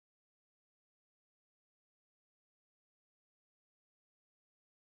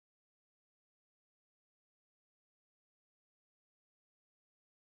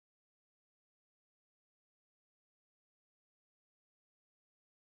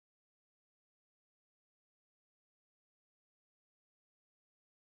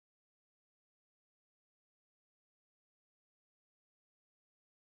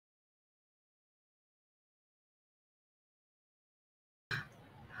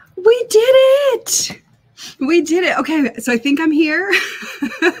We did it. We did it. Okay, so I think I'm here.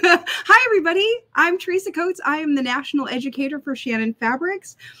 Hi, everybody. I'm Teresa Coates. I am the National Educator for Shannon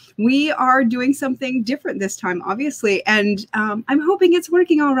Fabrics. We are doing something different this time, obviously, and I'm hoping it's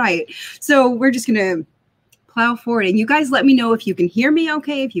working all right. So we're just going to plow forward, and you guys let me know if you can hear me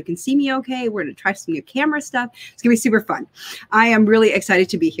okay, if you can see me okay. We're going to try some new camera stuff. It's going to be super fun. I am really excited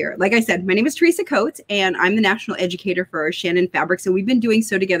to be here. Like I said, my name is Teresa Coates, and I'm the National Educator for Shannon Fabrics, and we've been doing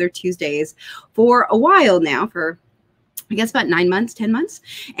Sew Together Tuesdays for a while now, for I guess about 9 months, 10 months.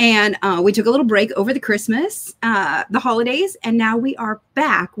 And we took a little break over the Christmas, the holidays, and now we are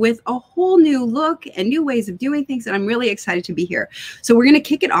back with a whole new look and new ways of doing things. And I'm really excited to be here. So we're going to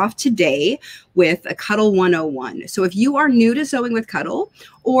kick it off today with a Cuddle 101. So if you are new to sewing with Cuddle,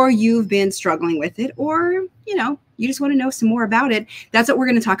 or you've been struggling with it, or, you know, you just want to know some more about it, that's what we're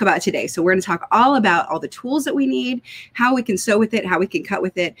going to talk about today. So we're going to talk all about all the tools that we need, how we can sew with it, how we can cut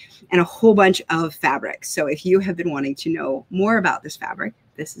with it, and a whole bunch of fabrics. So if you have been wanting to know more about this fabric,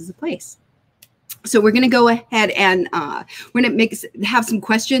 this is the place. So we're going to go ahead and we're going to have some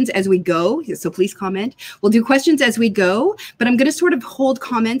questions as we go. So please comment. We'll do questions as we go, but I'm going to sort of hold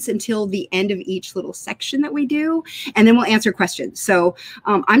comments until the end of each little section that we do, and then we'll answer questions. So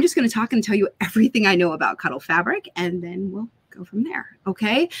I'm just going to talk and tell you everything I know about Cuddle fabric, and then we'll go from there.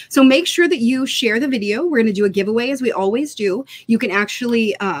 Okay. So make sure that you share the video. We're going to do a giveaway as we always do. You can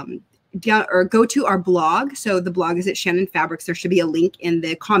actually go to our blog. So the blog is at Shannon Fabrics. There should be a link in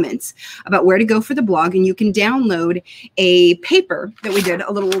the comments about where to go for the blog, and you can download a paper that we did,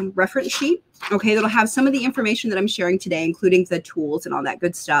 a little reference sheet. Okay, that'll have some of the information that I'm sharing today, including the tools and all that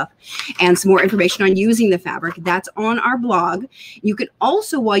good stuff, and some more information on using the fabric. That's on our blog. You can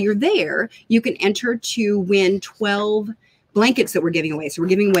also, while you're there, you can enter to win 12 blankets that we're giving away. So we're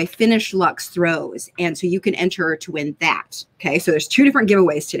giving away finished luxe throws. And so you can enter to win that. Okay. So there's 2 different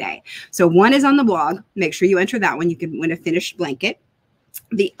giveaways today. So one is on the blog. Make sure you enter that one. You can win a finished blanket.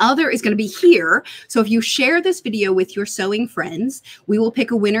 The other is going to be here. So if you share this video with your sewing friends, we will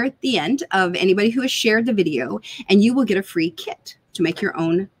pick a winner at the end of anybody who has shared the video, and you will get a free kit to make your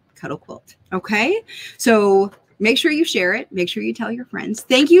own Cuddle quilt. Okay. So make sure you share it. Make sure you tell your friends.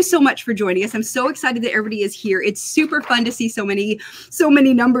 Thank you so much for joining us. I'm so excited that everybody is here. It's super fun to see so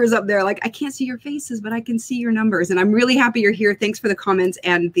many numbers up there. Like, I can't see your faces, but I can see your numbers. And I'm really happy you're here. Thanks for the comments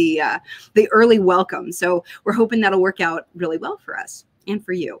and the early welcome. So we're hoping that'll work out really well for us and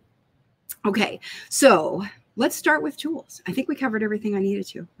for you. Okay, so let's start with tools. I think we covered everything I needed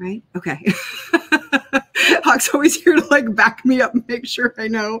to, right? Okay. Hawk's always here to like back me up and make sure I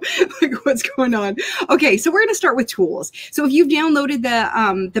know like what's going on. Okay, so we're going to start with tools. So if you've downloaded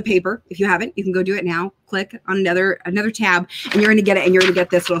the paper, if you haven't, you can go do it now. Click on another tab, and you're going to get it, and you're going to get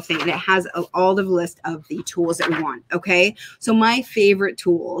this little thing, and it has all the list of the tools that we want. Okay, so my favorite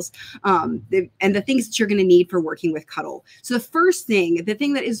tools and the things that you're going to need for working with Cuddle. So the first thing, the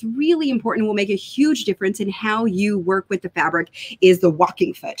thing that is really important, will make a huge difference in how you work with the fabric, is the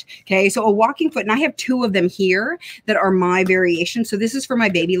walking foot. Okay, so a walking foot, and I have 2 of them here that are my variation. So this is for my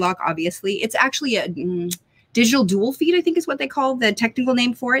baby lock. Obviously, it's actually a digital dual feed, I think is what they call the technical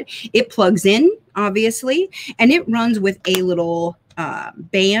name for it. It plugs in, obviously, and it runs with a little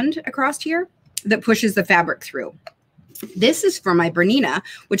band across here that pushes the fabric through. This is for my Bernina,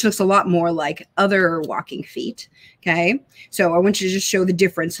 which looks a lot more like other walking feet. Okay, so I want you to just show the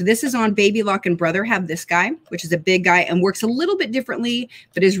difference. So this is on Baby Lock and Brother have this guy, which is a big guy and works a little bit differently,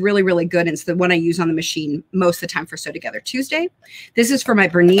 but is really, really good. And it's the one I use on the machine most of the time for Sew Together Tuesday. This is for my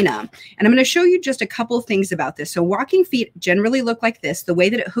Bernina, and I'm going to show you just a couple of things about this. So walking feet generally look like this. The way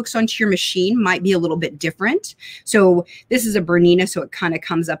that it hooks onto your machine might be a little bit different. So this is a Bernina, so it kind of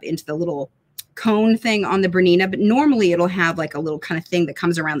comes up into the little cone thing on the Bernina, but normally it'll have like a little kind of thing that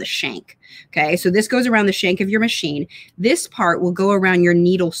comes around the shank. Okay, so this goes around the shank of your machine. This part will go around your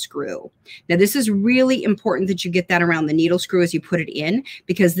needle screw. Now this is really important that you get that around the needle screw as you put it in,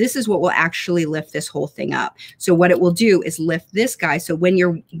 because this is what will actually lift this whole thing up. So what it will do is lift this guy. So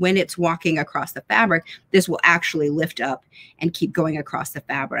when it's walking across the fabric, this will actually lift up and keep going across the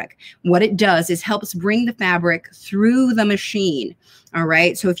fabric. What it does is helps bring the fabric through the machine. All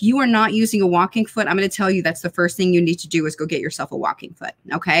right. So if you are not using a walking foot, I'm going to tell you that's the first thing you need to do is go get yourself a walking foot.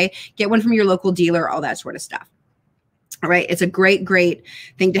 Okay. Get one from your local dealer, all that sort of stuff. All right. It's a great, great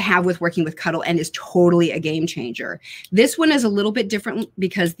thing to have with working with Cuddle, and is totally a game changer. This one is a little bit different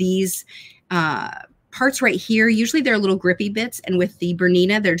because these parts right here, usually they're little grippy bits. And with the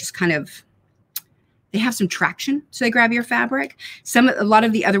Bernina, they're just kind of, they have some traction. So they grab your fabric. A lot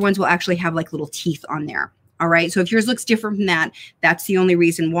of the other ones will actually have like little teeth on there. All right. So if yours looks different from that, that's the only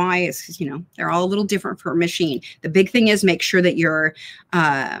reason why is because, you know, they're all a little different for a machine. The big thing is make sure that your,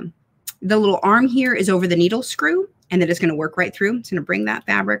 the little arm here is over the needle screw and that it's going to work right through. It's going to bring that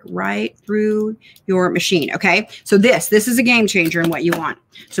fabric right through your machine. Okay. So this is a game changer in what you want.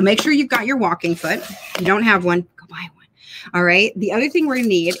 So make sure you've got your walking foot. If you don't have one, go buy one. All right. The other thing we're going to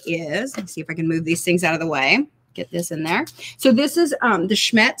need is, let's see if I can move these things out of the way. Get this in there. So this is the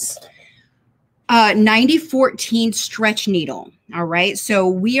Schmetz 9014 stretch needle. All right. So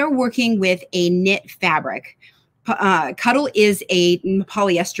we are working with a knit fabric. Cuddle is a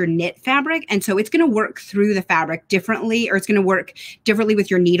polyester knit fabric. And so it's going to work through the fabric differently, or it's going to work differently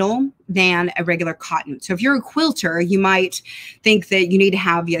with your needle than a regular cotton. So if you're a quilter, you might think that you need to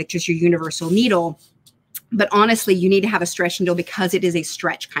have like just your universal needle. But honestly, you need to have a stretch needle because it is a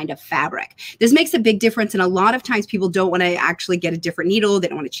stretch kind of fabric. This makes a big difference. And a lot of times people don't want to actually get a different needle. They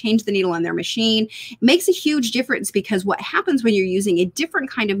don't want to change the needle on their machine. It makes a huge difference because what happens when you're using a different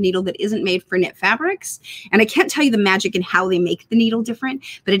kind of needle that isn't made for knit fabrics, and I can't tell you the magic in how they make the needle different,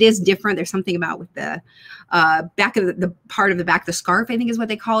 but it is different. There's something about with the back of the part of the back, the scarf, I think is what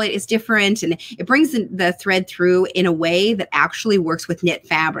they call it, is different. And it brings the thread through in a way that actually works with knit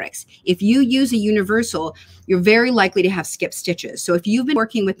fabrics. If you use a universal, you're very likely to have skip stitches. So if you've been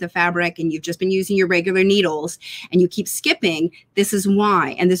working with the fabric and you've just been using your regular needles and you keep skipping, this is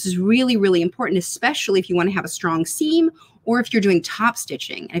why. And this is really, really important, especially if you want to have a strong seam or if you're doing top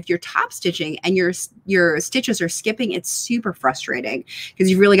stitching. And if you're top stitching and your stitches are skipping, it's super frustrating because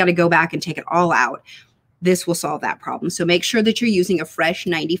you've really got to go back and take it all out. This will solve that problem. So make sure that you're using a fresh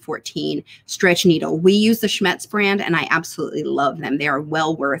 9014 stretch needle. We use the Schmetz brand and I absolutely love them. They are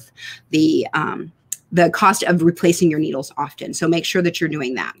well worth the cost of replacing your needles often. So make sure that you're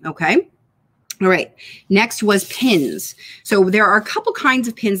doing that. Okay. All right. Next was pins. So there are a couple kinds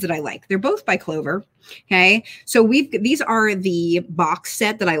of pins that I like. They're both by Clover. Okay. So these are the box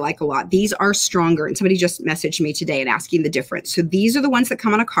set that I like a lot. These are stronger. And somebody just messaged me today and asking the difference. So these are the ones that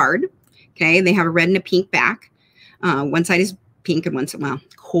come on a card. Okay, they have a red and a pink back. One side is pink and one side, well,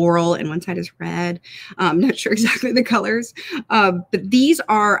 coral, and one side is red. I'm not sure exactly the colors, but these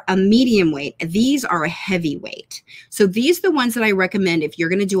are a medium weight. These are a heavy weight. So these are the ones that I recommend if you're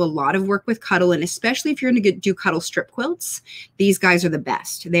going to do a lot of work with Cuddle, and especially if you're going to do Cuddle strip quilts. These guys are the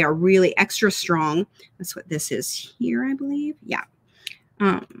best. They are really extra strong. That's what this is here, I believe. Yeah.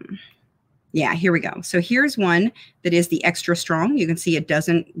 Yeah, here we go. So here's one that is the extra strong. You can see it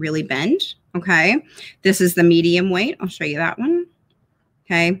doesn't really bend. Okay. This is the medium weight. I'll show you that one.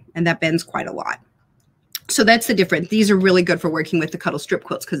 Okay. And that bends quite a lot. So that's the difference. These are really good for working with the Cuddle strip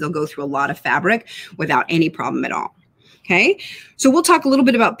quilts because they'll go through a lot of fabric without any problem at all. Okay. So we'll talk a little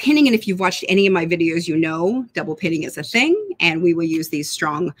bit about pinning. And if you've watched any of my videos, you know double pinning is a thing. And we will use these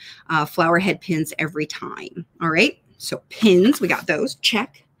strong flower head pins every time. All right. So pins, we got those.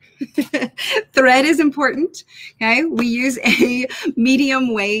 Check. Thread is important. Okay. We use a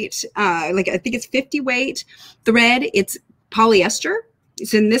medium weight, like I think it's 50 weight thread. It's polyester.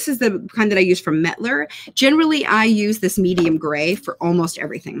 So this is the kind that I use from Metler. Generally, I use this medium gray for almost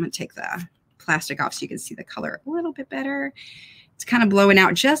everything. I'm going to take the plastic off so you can see the color a little bit better. It's kind of blowing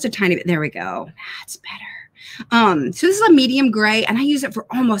out just a tiny bit. There we go. That's better. So this is a medium gray and I use it for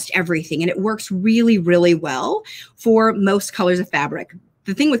almost everything. And it works really, really well for most colors of fabric.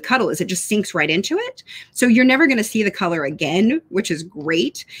 The thing with Cuddle is it just sinks right into it. So you're never going to see the color again, which is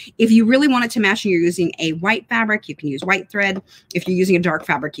great. If you really want it to match and you're using a white fabric, you can use white thread. If you're using a dark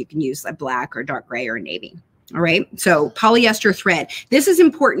fabric, you can use a black or dark gray or a navy. All right. So polyester thread. This is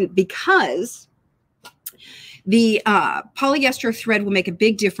important because the polyester thread will make a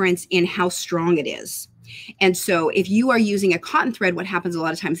big difference in how strong it is. And so if you are using a cotton thread, what happens a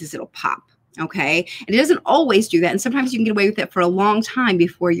lot of times is it'll pop. Okay. And it doesn't always do that. And sometimes you can get away with it for a long time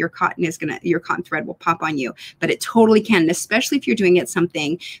before your cotton thread will pop on you, but it totally can. And especially if you're doing it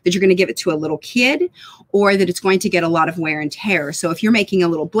something that you're going to give it to a little kid or that it's going to get a lot of wear and tear. So if you're making a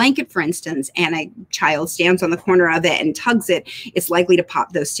little blanket, for instance, and a child stands on the corner of it and tugs it, it's likely to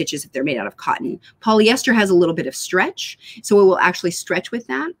pop those stitches if they're made out of cotton. Polyester has a little bit of stretch, so it will actually stretch with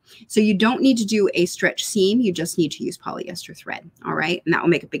that. So you don't need to do a stretch seam. You just need to use polyester thread. All right. And that will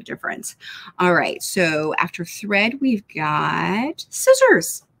make a big difference. All right, so after thread, we've got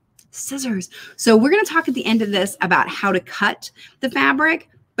scissors. So we're going to talk at the end of this about how to cut the fabric,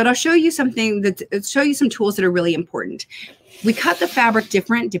 but I'll show you something show you some tools that are really important. We cut the fabric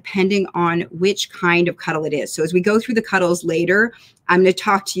different depending on which kind of cuddle it is. So as we go through the cuddles later, I'm going to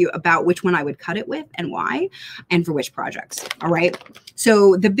talk to you about which one I would cut it with and why, and for which projects. All right.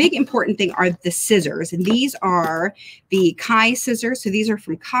 So the big important thing are the scissors, and these are the Kai scissors. So these are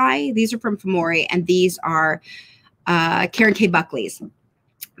from Kai, these are from Famori, and these are Karen K. Buckley's.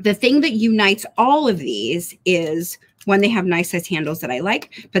 The thing that unites all of these is, one, they have nice size handles that I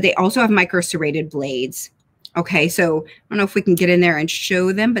like, but they also have micro serrated blades. Okay, so I don't know if we can get in there and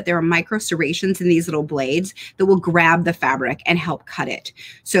show them, but there are micro serrations in these little blades that will grab the fabric and help cut it.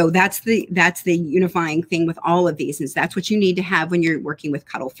 So that's the unifying thing with all of these, is that's what you need to have when you're working with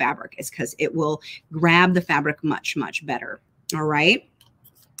Cuddle fabric, is because it will grab the fabric much, much better. All right.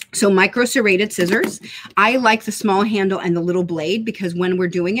 So micro serrated scissors. I like the small handle and the little blade because when we're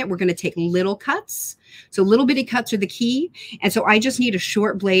doing it, we're going to take little cuts. So little bitty cuts are the key. And so I just need a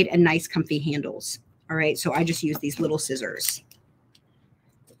short blade and nice comfy handles. All right, so I just use these little scissors.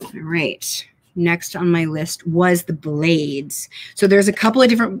 All right, next on my list was the blades. So there's a couple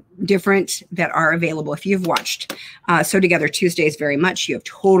of different that are available. If you've watched Sew Together Tuesdays very much, you have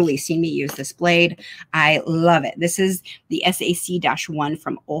totally seen me use this blade. I love it. This is the SAC-1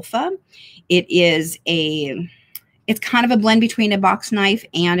 from Olfa. It's kind of a blend between a box knife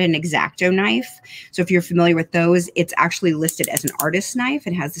and an X-Acto knife. So if you're familiar with those, it's actually listed as an artist's knife.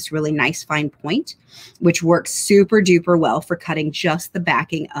 It has this really nice fine point, which works super duper well for cutting just the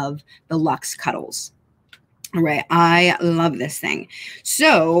backing of the Luxe Cuddles. All right, I love this thing.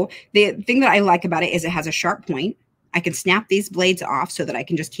 So the thing that I like about it is it has a sharp point. I can snap these blades off so that I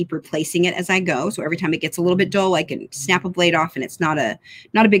can just keep replacing it as I go. So every time it gets a little bit dull, I can snap a blade off and it's not a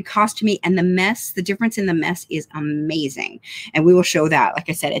big cost to me. And the difference in the mess is amazing. And we will show that, like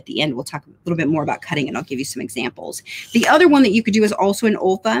I said, at the end, we'll talk a little bit more about cutting and I'll give you some examples. The other one that you could do is also an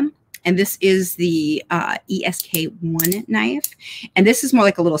Olfa. And this is the ESK1 knife. And this is more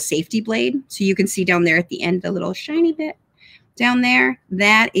like a little safety blade. So you can see down there at the end, the little shiny bit down there,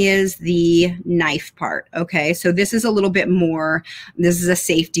 that is the knife part. Okay, so this is a little bit more, this is a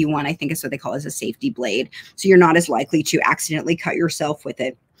safety one. I think is what they call it, as a safety blade. So you're not as likely to accidentally cut yourself with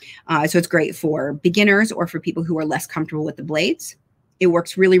it. So it's great for beginners or for people who are less comfortable with the blades. It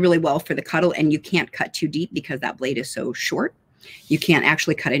works really, really well for the Cuddle, and you can't cut too deep because that blade is so short. You can't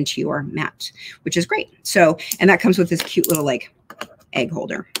actually cut into your mat, which is great. So, and that comes with this cute little like egg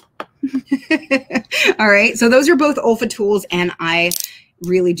holder. All right, so those are both Olfa tools, and I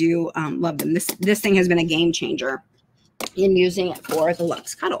really do love them. This thing has been a game changer in using it for the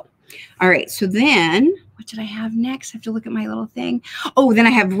Luxe Cuddle. All right, so then what did I have next? I have to look at my little thing. Oh, then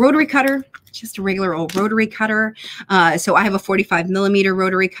I have rotary cutter, just a regular old rotary cutter. So I have a 45mm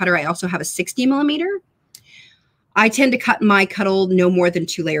rotary cutter. I also have a 60mm. I tend to cut my Cuddle no more than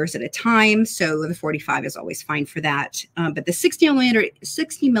 2 layers at a time, so the 45 is always fine for that. But the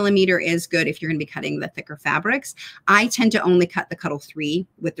 60mm is good if you're going to be cutting the thicker fabrics. I tend to only cut the Cuddle 3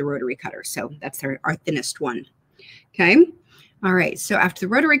 with the rotary cutter, so that's our thinnest one. Okay, all right. So after the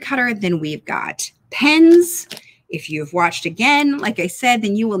rotary cutter, then we've got pens. If you've watched again, like I said,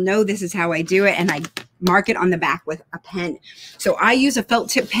 then you will know this is how I do it, and I mark it on the back with a pen. So I use a felt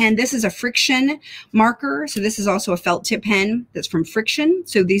tip pen. This is a Friction marker. So this is also a felt tip pen that's from Friction.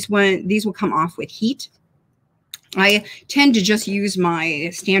 So these will come off with heat. I tend to just use my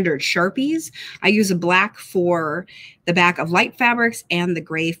standard Sharpies. I use a black for the back of light fabrics and the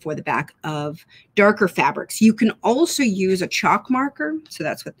gray for the back of darker fabrics. You can also use a chalk marker. So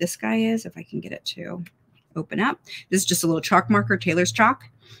that's what this guy is, if I can get it to open up. This is just a little chalk marker, Taylor's chalk,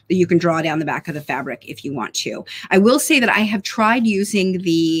 that you can draw down the back of the fabric if you want to. I will say that I have tried using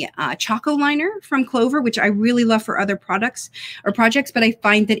the Choco liner from Clover, which I really love for other products or projects, but I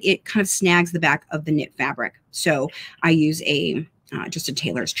find that it kind of snags the back of the knit fabric. So I use just a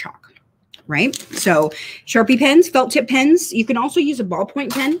Taylor's chalk, right? So Sharpie pens, felt tip pens. You can also use a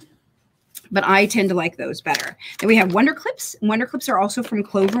ballpoint pen, but I tend to like those better. Then we have Wonder Clips. Wonder Clips are also from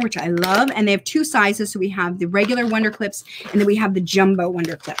Clover, which I love, and they have 2 sizes. So we have the regular Wonder Clips, and then we have the jumbo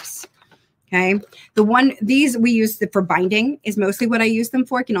Wonder Clips. Okay, these we use for binding is mostly what I use them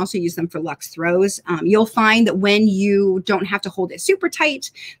for. I can also use them for Luxe throws. You'll find that when you don't have to hold it super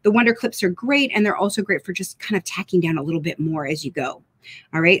tight, the Wonder Clips are great, and they're also great for just kind of tacking down a little bit more as you go.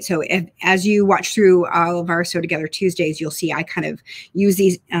 All right, so as you watch through all of our Sew Together Tuesdays, you'll see I kind of use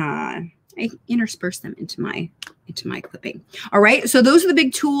these. I intersperse them into my clipping. All right, so those are the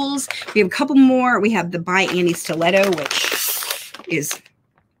big tools. We have a couple more. We have the By Annie Stiletto, which is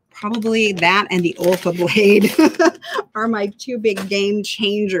probably that and the Olfa blade are my two big game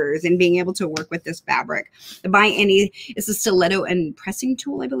changers in being able to work with this fabric. The By Any is a stiletto and pressing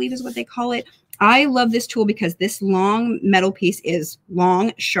tool, I believe is what they call it. I love this tool because this long metal piece is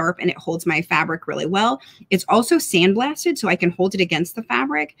long, sharp, and it holds my fabric really well. It's also sandblasted, so I can hold it against the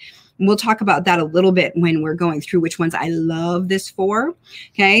fabric. And we'll talk about that a little bit when we're going through which ones I love this for.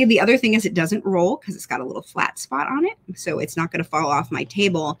 Okay. The other thing is it doesn't roll because it's got a little flat spot on it. So it's not going to fall off my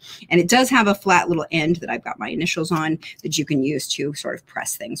table. And it does have a flat little end that I've got my initials on that you can use to sort of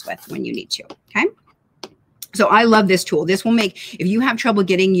press things with when you need to. Okay. So I love this tool. This will make, if you have trouble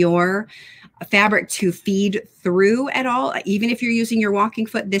getting your fabric to feed through at all, even if you're using your walking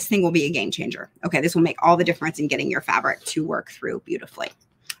foot, this thing will be a game changer. Okay. This will make all the difference in getting your fabric to work through beautifully.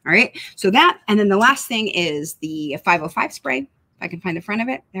 All right. So that, and then the last thing is the 505 spray. If I can find the front of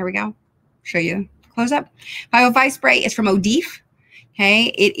it. There we go. Show you close up. 505 spray is from O'Deef. Okay.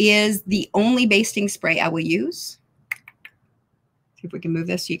 It is the only basting spray I will use. See if we can move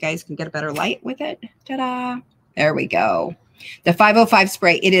this so you guys can get a better light with it. Ta-da. There we go. The 505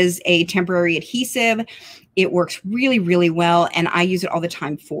 spray, it is a temporary adhesive. It works really, really well. And I use it all the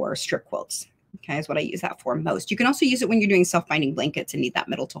time for strip quilts. Okay, is what I use that for most. You can also use it when you're doing self-binding blankets and need that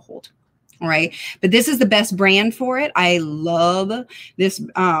middle to hold. All right, but this is the best brand for it. I love this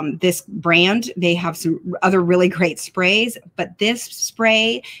this brand. They have some other really great sprays, but this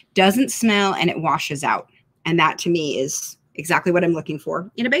spray doesn't smell and it washes out. And that to me is exactly what I'm looking for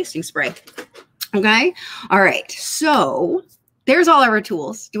in a basting spray. Okay, all right. So there's all our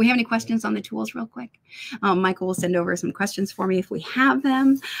tools. Do we have any questions on the tools real quick? Michael will send over some questions for me if we have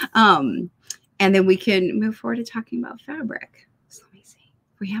them. And then we can move forward to talking about fabric. So let me see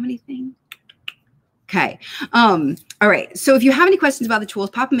if we have anything. Okay. All right. So if you have any questions about the tools,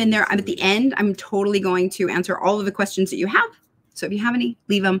 pop them in there. I'm at the end. I'm totally going to answer all of the questions that you have. So if you have any,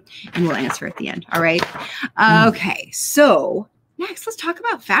 leave them and we'll answer at the end. All right. Okay. So next, let's talk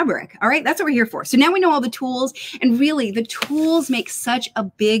about fabric. All right. That's what we're here for. So now we know all the tools, and really the tools make such a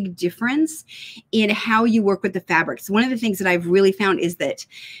big difference in how you work with the fabrics. One of the things that I've really found is that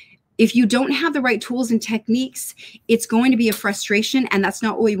if you don't have the right tools and techniques, it's going to be a frustration, and that's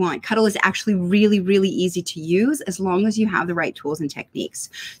not what we want. Cuddle is actually really, really easy to use as long as you have the right tools and techniques.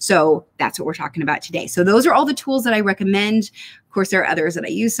 So that's what we're talking about today. So those are all the tools that I recommend. Of course, there are others that I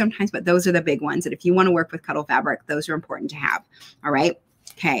use sometimes, but those are the big ones. And if you want to work with Cuddle fabric, those are important to have. All right.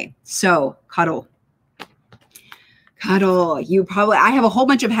 Okay. So Cuddle. Cuddle, I have a whole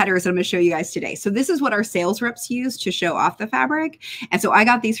bunch of headers that I'm going to show you guys today. So this is what our sales reps use to show off the fabric. And so I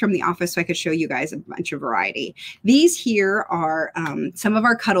got these from the office so I could show you guys a bunch of variety. These here are some of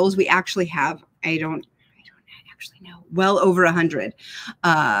our Cuddles. We actually have, I don't actually know, well over 100.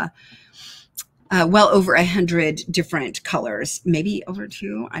 Well over 100 different colors, maybe over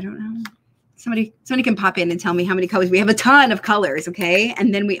 2. I don't know. Somebody can pop in and tell me how many colors. We have a ton of colors. Okay.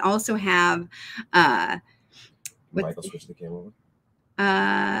 And then we also have, Michael, switch the camera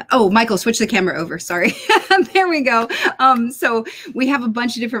over. Michael, switch the camera over. Sorry. There we go. So we have a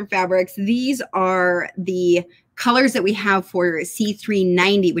bunch of different fabrics. These are the colors that we have for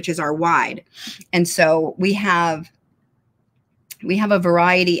C390, which is our wide. And so we have a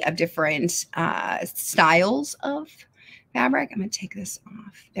variety of different styles of fabric. I'm going to take this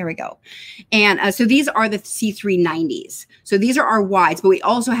off. There we go. And so these are the C390s. So these are our wides, but we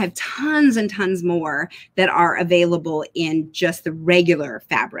also have tons and tons more that are available in just the regular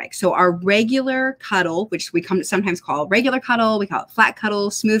fabric. So our regular Cuddle, which we sometimes call regular Cuddle, we call it flat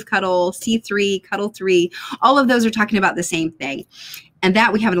Cuddle, smooth Cuddle, C3, Cuddle 3, all of those are talking about the same thing. And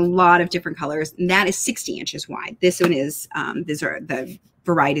that we have in a lot of different colors. And that is 60 inches wide. This one is, these are the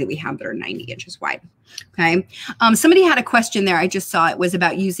variety that we have that are 90 inches wide. Okay. Somebody had a question there. I just saw it was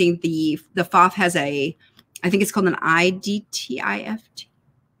about using the FOF has I think it's called an IDTIFT.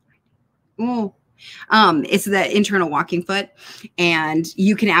 Oh, it's the internal walking foot, and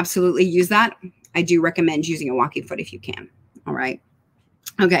you can absolutely use that. I do recommend using a walking foot if you can. All right.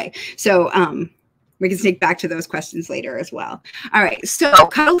 Okay. So, we can take back to those questions later as well. All right. So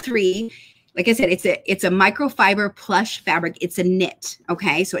Cuddle 3, like I said, it's a microfiber plush fabric. It's a knit.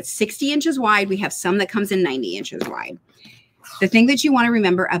 Okay. So it's 60 inches wide. We have some that comes in 90 inches wide. The thing that you want to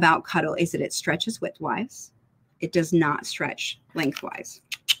remember about Cuddle is that it stretches widthwise. It does not stretch lengthwise.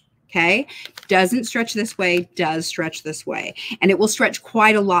 Okay, doesn't stretch this way, does stretch this way, and it will stretch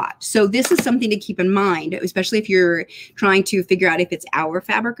quite a lot. So this is something to keep in mind, especially if you're trying to figure out if it's our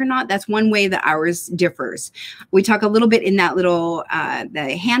fabric or not. That's one way that ours differs. We talk a little bit in that little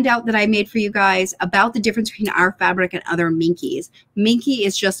the handout that I made for you guys about the difference between our fabric and other Minkies. Minky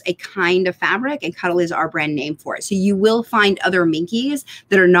is just a kind of fabric, and Cuddle is our brand name for it. So you will find other Minkies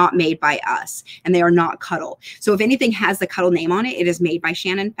that are not made by us, and they are not Cuddle. So if anything has the Cuddle name on it, it is made by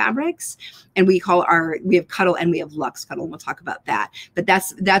Shannon Fabrics. And we have Cuddle and we have Luxe Cuddle, and we'll talk about that. But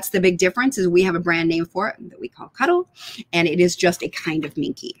that's the big difference, is we have a brand name for it that we call Cuddle, and it is just a kind of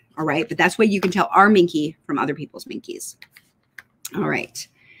Minky. All right, but that's why you can tell our Minky from other people's Minkies. All right,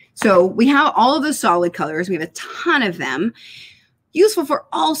 so we have all of the solid colors. We have a ton of them, useful for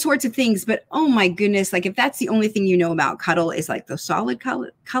all sorts of things. But oh my goodness, like if that's the only thing you know about Cuddle is like those solid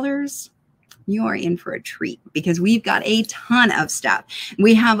colors, you are in for a treat, because we've got a ton of stuff.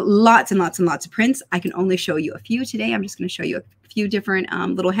 We have lots and lots and lots of prints. I can only show you a few today. I'm just going to show you a few different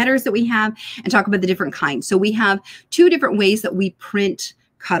little headers that we have and talk about the different kinds. So we have two different ways that we print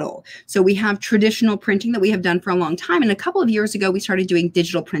Cuddle. So we have traditional printing that we have done for a long time. And a couple of years ago, we started doing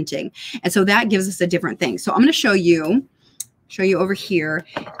digital printing. And so that gives us a different thing. So I'm going to show you over here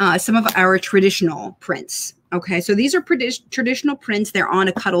some of our traditional prints. Okay, so these are traditional prints. They're on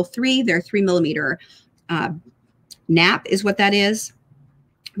a Cuddle 3. They're 3mm nap is what that is,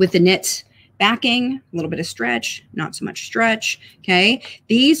 with the knit backing, a little bit of stretch, not so much stretch. Okay,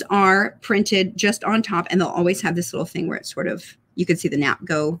 these are printed just on top, and they'll always have this little thing where it's sort of, you can see the nap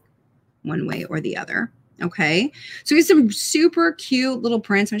go one way or the other. Okay, so we have some super cute little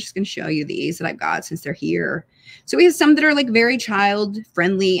prints. I'm just going to show you these that I've got since they're here. So we have some that are like very child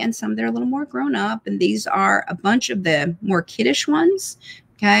friendly and some that are a little more grown up. And these are a bunch of the more kiddish ones.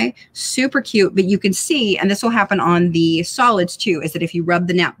 Okay, super cute. But you can see, and this will happen on the solids too, is that if you rub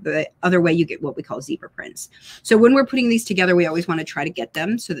the nap the other way, you get what we call zebra prints. So when we're putting these together, we always want to try to get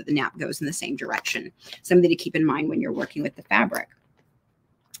them so that the nap goes in the same direction. Something to keep in mind when you're working with the fabric.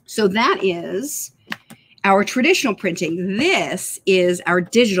 So that is our traditional printing. This is our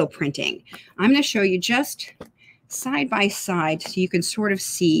digital printing. I'm going to show you just side by side so you can sort of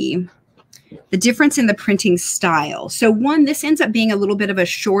see the difference in the printing style. So one, this ends up being a little bit of a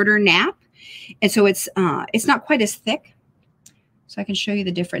shorter nap, and so it's not quite as thick. So I can show you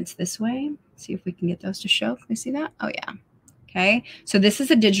the difference this way. See if we can get those to show. Can you see that? Oh yeah. Okay, so this is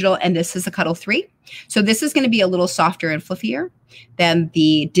a digital and this is a Cuddle 3. So this is going to be a little softer and fluffier than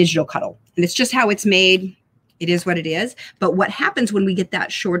the digital Cuddle. And it's just how it's made. It is what it is. But what happens when we get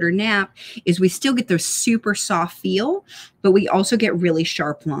that shorter nap is we still get the super soft feel, but we also get really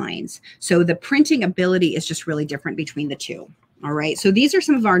sharp lines. So the printing ability is just really different between the two. All right, so these are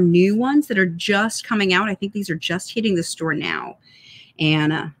some of our new ones that are just coming out. I think these are just hitting the store now.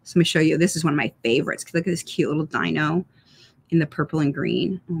 And so let me show you. This is one of my favorites. Look at this cute little dino in the purple and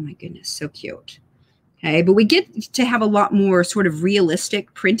green. Oh my goodness, so cute. Okay, but we get to have a lot more sort of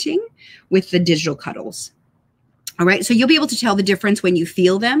realistic printing with the digital Cuddles. All right, so you'll be able to tell the difference when you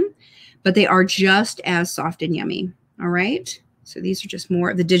feel them, but they are just as soft and yummy. All right, so these are just more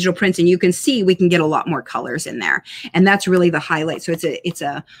of the digital prints, and you can see we can get a lot more colors in there, and that's really the highlight. So it's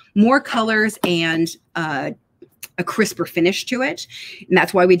a more colors and a crisper finish to it, and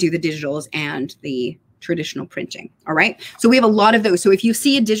that's why we do the digitals and the traditional printing. All right, so we have a lot of those. So if you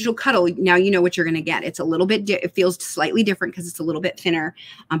see a digital Cuddle, now you know what you're going to get. It's a little bit, it feels slightly different because it's a little bit thinner,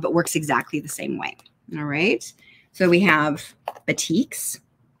 but works exactly the same way. All right. So we have batiks.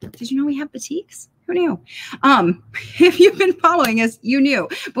 Did you know we have batiks? Who knew? If you've been following us, you knew.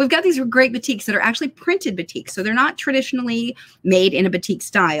 But we've got these great batiks that are actually printed batiks. So they're not traditionally made in a batik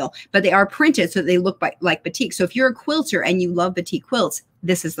style, but they are printed so they look like batik. So if you're a quilter and you love batik quilts,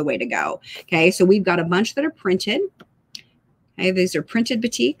 this is the way to go. Okay, so we've got a bunch that are printed. Okay, these are printed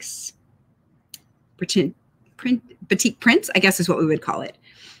batiks. Batik prints, I guess is what we would call it,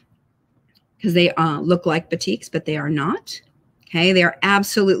 because they look like batiks, but they are not. Okay, they are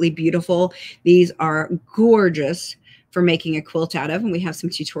absolutely beautiful. These are gorgeous for making a quilt out of, and we have some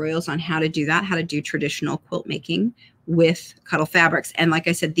tutorials on how to do that, how to do traditional quilt making with Cuddle fabrics. And like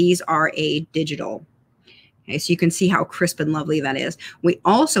I said, these are a digital. Okay, so you can see how crisp and lovely that is. We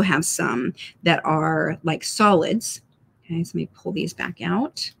also have some that are like solids. Okay, so let me pull these back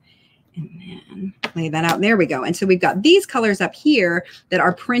out and then lay that out. There we go. And so we've got these colors up here that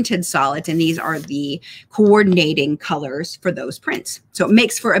are printed solids, and these are the coordinating colors for those prints. So it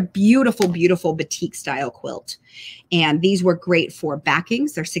makes for a beautiful, beautiful batik style quilt. And these work great for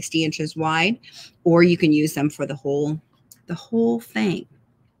backings. They're 60 inches wide, or you can use them for the whole thing.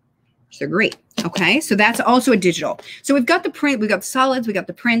 So they're great. Okay, so that's also a digital. So we've got the print, we've got the solids, we got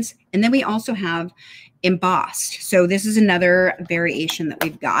the prints, and then we also have embossed. So this is another variation that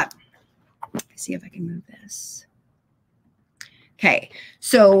we've got. Let's see if I can move this. Okay,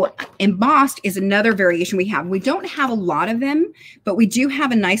 so embossed is another variation we have. We don't have a lot of them, but we do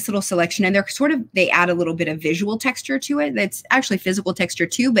have a nice little selection, and they're sort of, they add a little bit of visual texture to it. That's actually physical texture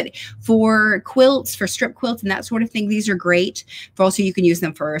too, but for quilts, for strip quilts and that sort of thing, these are great. For also, you can use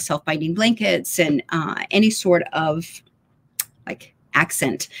them for self-binding blankets and any sort of like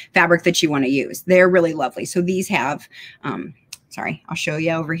accent fabric that you want to use. They're really lovely. So these have, sorry, I'll show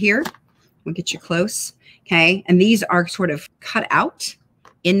you over here. We'll get you close. Okay, and these are sort of cut out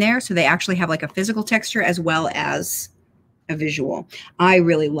in there, so they actually have like a physical texture as well as a visual. I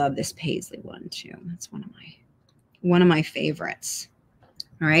really love this paisley one too. That's one of my favorites.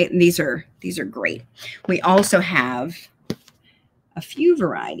 All right, and these are great. We also have a few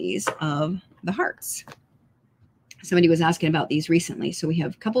varieties of the hearts. Somebody was asking about these recently. So we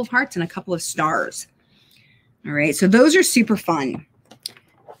have a couple of hearts and a couple of stars. All right, so those are super fun.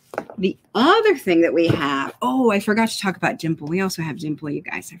 The other thing that we have, oh, I forgot to talk about dimple. We also have dimple, you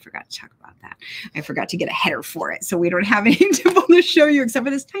guys. I forgot to talk about that. I forgot to get a header for it. So we don't have any dimple to show you except for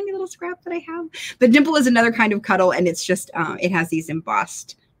this tiny little scrap that I have. The dimple is another kind of cuddle, and it's just, it has these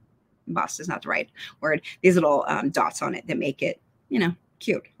embossed is not the right word, these little dots on it that make it, you know,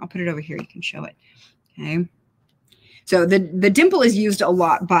 cute. I'll put it over here. You can show it. Okay. So the dimple is used a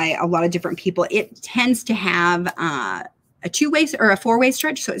lot by a lot of different people. It tends to have a two-way or a four-way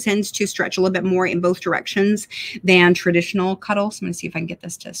stretch, so it tends to stretch a little bit more in both directions than traditional cuddle. So I'm going to see if I can get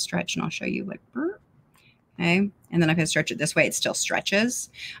this to stretch, and I'll show you like, okay. And then if I stretch it this way, it still stretches.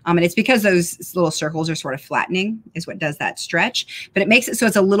 And it's because those little circles are sort of flattening is what does that stretch, but it makes it so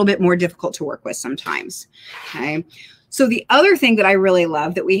it's a little bit more difficult to work with sometimes. Okay. So the other thing that I really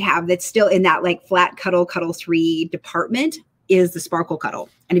love that we have that's still in that like flat cuddle 3 department is the sparkle cuddle.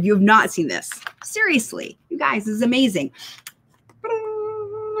 And if you have not seen this, seriously, you guys, this is amazing.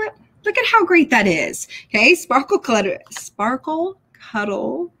 Look at how great that is. Okay, sparkle cuddle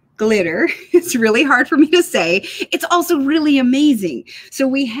glitter. It's really hard for me to say. It's also really amazing. So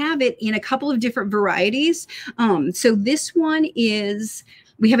we have it in a couple of different varieties. So this one is,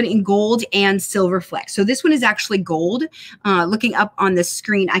 we have it in gold and silver flex. So this one is actually gold. Looking up on the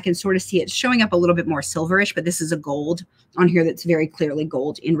screen, I can sort of see it showing up a little bit more silverish, but this is a gold on here that's very clearly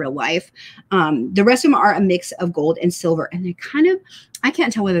gold in real life. The rest of them are a mix of gold and silver, and they kind of, I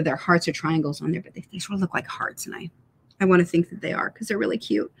can't tell whether they're hearts or triangles on there, but they sort of look like hearts, and I want to think that they are because they're really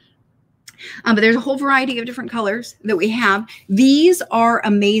cute. But there's a whole variety of different colors that we have. These are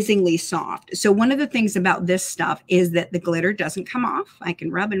amazingly soft. So one of the things about this stuff is that the glitter doesn't come off. I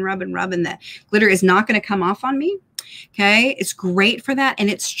can rub and rub and rub, and the glitter is not going to come off on me. Okay, it's great for that, and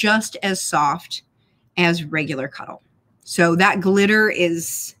it's just as soft as regular cuddle. So that glitter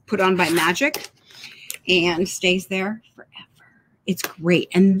is put on by magic and stays there forever. It's great.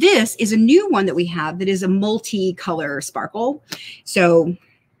 And this is a new one that we have that is a multi-color sparkle. So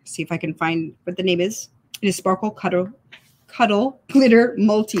see if I can find what the name is. It is Sparkle Cuddle Glitter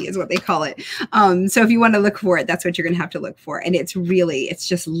Multi is what they call it. So if you want to look for it, that's what you're going to have to look for. And it's really, it's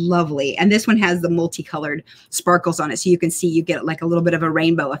just lovely. And this one has the multicolored sparkles on it. So you can see you get like a little bit of a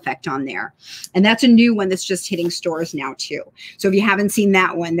rainbow effect on there. And that's a new one that's just hitting stores now too. So if you haven't seen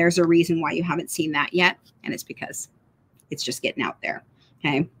that one, there's a reason why you haven't seen that yet. And it's because it's just getting out there.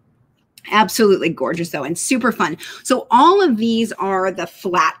 Okay. Absolutely gorgeous though, and super fun. So all of these are the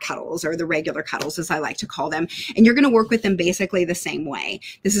flat cuddles, or the regular cuddles as I like to call them, and you're going to work with them basically the same way.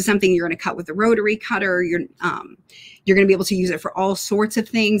 This is something you're going to cut with a rotary cutter. You're going to be able to use it for all sorts of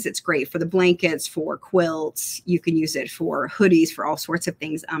things. It's great for the blankets, for quilts. You can use it for hoodies, for all sorts of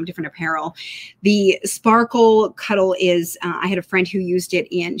things, different apparel. The sparkle cuddle is, I had a friend who used it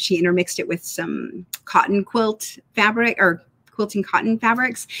in, she intermixed it with some cotton quilt fabric, or quilting cotton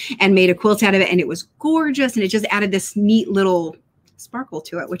fabrics, and made a quilt out of it, and it was gorgeous, and it just added this neat little sparkle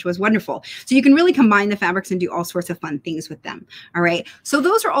to it, which was wonderful. So you can really combine the fabrics and do all sorts of fun things with them. All right, so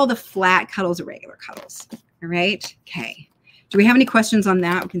those are all the flat cuddles or regular cuddles. All right, okay, do we have any questions on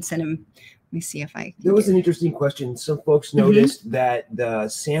that? We can send them. Let me see if I there was an interesting question. Some folks noticed that the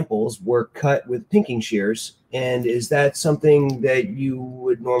samples were cut with pinking shears, and is that something that you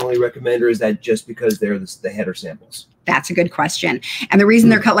would normally recommend, or is that just because they're the header samples? That's a good question. And the reason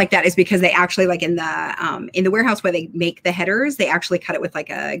they're cut like that is because they actually, like in the warehouse where they make the headers, they actually cut it with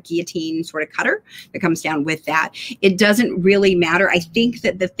like a guillotine sort of cutter that comes down with that. It doesn't really matter. I think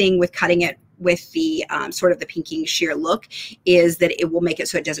that the thing with cutting it with the sort of the pinking shear look is that it will make it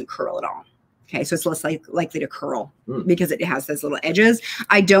so it doesn't curl at all. Okay, so it's less likely to curl because it has those little edges.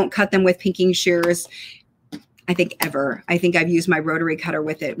 I don't cut them with pinking shears, I think, ever. I think I've used my rotary cutter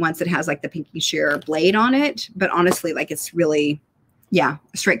with it once. It has like the pinking shear blade on it. But honestly, like it's really, yeah,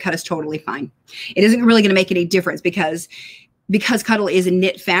 a straight cut is totally fine. It isn't really going to make any difference because Cuddle is a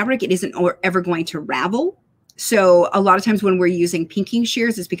knit fabric, it isn't ever going to ravel. So a lot of times when we're using pinking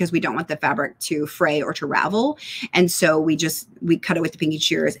shears, it's because we don't want the fabric to fray or to ravel. And so we cut it with the pinking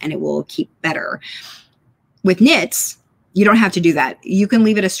shears and it will keep better. With knits, you don't have to do that. You can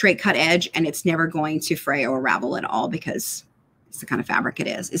leave it a straight cut edge and it's never going to fray or ravel at all because it's the kind of fabric it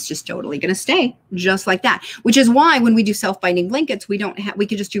is. It's just totally going to stay just like that, which is why when we do self-binding blankets, we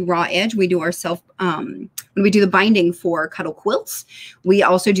can just do raw edge. We do our when we do the binding for Cuddle quilts, we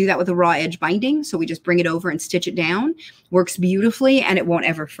also do that with a raw edge binding. So we just bring it over and stitch it down. Works beautifully and it won't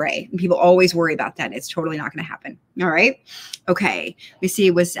ever fray. And people always worry about that. It's totally not going to happen. All right. Okay. Let me see.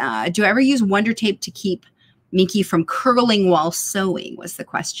 Do I ever use Wonder Tape to keep Minky from curling while sewing was the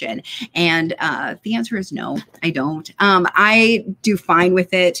question. And the answer is no, I don't. I do fine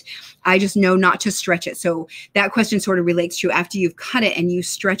with it. I just know not to stretch it. So that question sort of relates to after you've cut it and you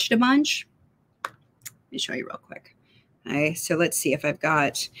stretched a bunch. Let me show you real quick. Okay, so let's see if I've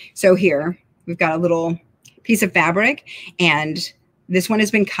got, so here we've got a little piece of fabric and this one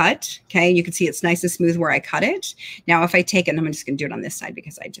has been cut. Okay, you can see it's nice and smooth where I cut it. Now if I take it, and I'm just going to do it on this side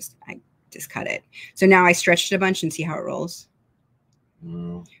because I just cut it. So now I stretched it a bunch and see how it rolls.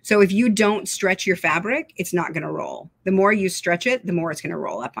 So if you don't stretch your fabric, it's not going to roll. The more you stretch it, the more it's going to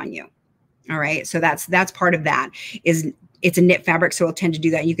roll up on you. All right. So that's part of that is it's a knit fabric. So it'll tend to do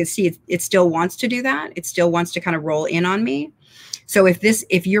that. You can see it still wants to do that. It still wants to kind of roll in on me. So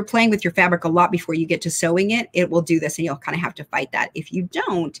if you're playing with your fabric a lot before you get to sewing it, it will do this and you'll kind of have to fight that. If you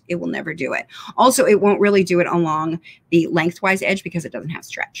don't, it will never do it. Also, it won't really do it along the lengthwise edge because it doesn't have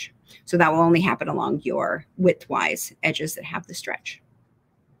stretch. So that will only happen along your widthwise edges that have the stretch.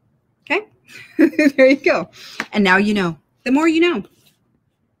 Okay, there you go. And now you know. The more you know.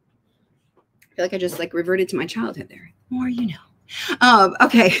 I feel like I just like reverted to my childhood there. The more you know.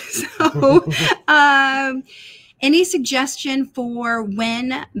 Okay, so any suggestion for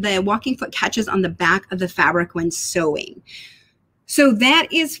when the walking foot catches on the back of the fabric when sewing? So that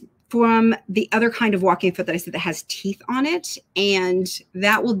is from the other kind of walking foot that I said that has teeth on it. And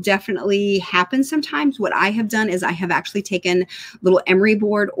that will definitely happen sometimes. What I have done is I have actually taken little emery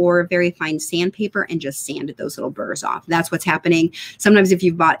board or very fine sandpaper and just sanded those little burrs off. That's what's happening. Sometimes if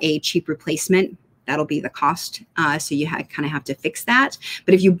you've bought a cheap replacement, that'll be the cost. So you kind of have to fix that.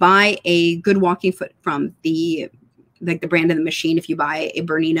 But if you buy a good walking foot from the brand of the machine, if you buy a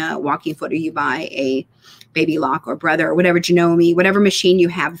Bernina walking foot or you buy a Baby Lock or Brother or whatever, Janome, whatever machine you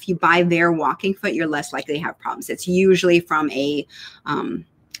have, if you buy their walking foot, you're less likely to have problems. It's usually from a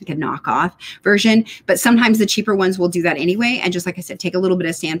knockoff version, but sometimes the cheaper ones will do that anyway. And just like I said, take a little bit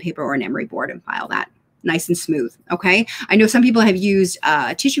of sandpaper or an emery board and file that nice and smooth. Okay. I know some people have used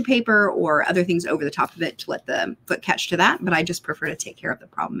tissue paper or other things over the top of it to let the foot catch to that, but I just prefer to take care of the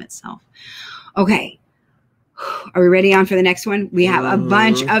problem itself. Okay. Are we ready on for the next one? We have a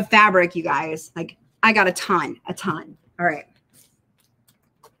bunch of fabric, you guys. Like I got a ton. All right.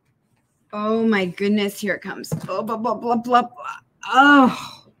 Oh my goodness. Here it comes. Oh, blah, blah, blah, blah.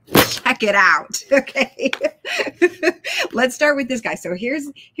 Oh, check it out. Okay. Let's start with this guy. So here's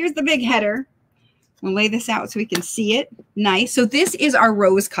the big header. We'll lay this out so we can see it. Nice. So this is our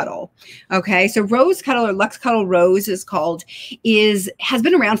Rose Cuddle. Okay. So Rose Cuddle or Luxe Cuddle Rose has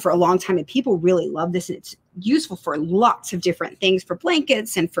been around for a long time and people really love this. And it's useful for lots of different things, for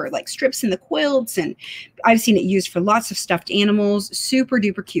blankets and for like strips in the quilts. And I've seen it used for lots of stuffed animals, super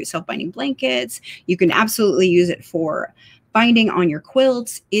duper cute self-binding blankets. You can absolutely use it for binding on your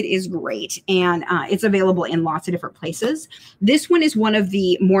quilts. It is great. And it's available in lots of different places. This one is one of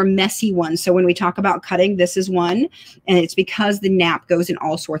the more messy ones. So when we talk about cutting, this is one, and it's because the nap goes in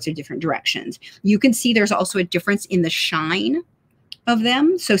all sorts of different directions. You can see there's also a difference in the shine of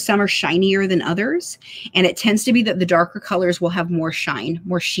them. So some are shinier than others. And it tends to be that the darker colors will have more shine,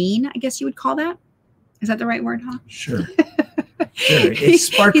 more sheen, I guess you would call that. Is that the right word, huh? Sure. Sure. It's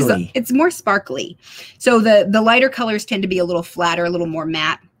sparkly. It's more sparkly. So the lighter colors tend to be a little flatter, a little more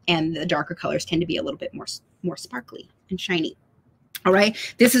matte, and the darker colors tend to be a little bit more sparkly and shiny. All right.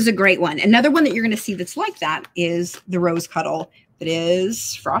 This is a great one. Another one that you're going to see that's like that is the Rose Cuddle that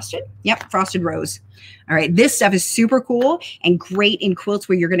is frosted. Yep. Frosted rose. All right. This stuff is super cool and great in quilts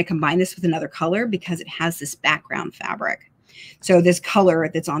where you're going to combine this with another color because it has this background fabric. So this color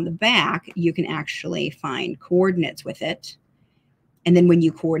that's on the back, you can actually find coordinates with it. And then when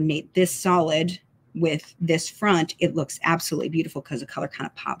you coordinate this solid with this front, it looks absolutely beautiful because the color kind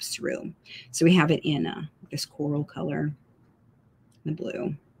of pops through. So we have it in this coral color, the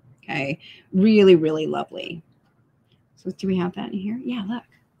blue. Okay, really, really lovely. So do we have that in here? Yeah, look.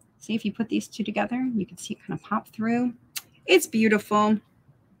 See, if you put these two together, you can see it kind of pop through. It's beautiful.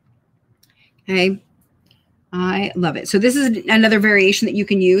 Okay. I love it. So this is another variation that you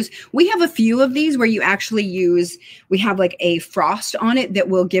can use. We have a few of these where you actually use, we have like a frost on it that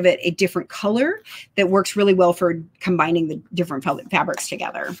will give it a different color that works really well for combining the different fabrics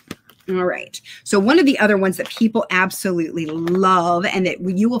together. All right. So one of the other ones that people absolutely love and that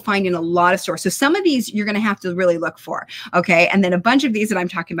you will find in a lot of stores. So some of these you're going to have to really look for. Okay. And then a bunch of these that I'm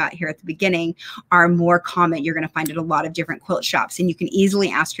talking about here at the beginning are more common. You're going to find at a lot of different quilt shops, and you can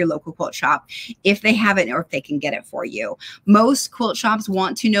easily ask your local quilt shop if they have it or if they can get it for you. Most quilt shops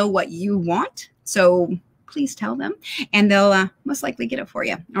want to know what you want. So please tell them and they'll most likely get it for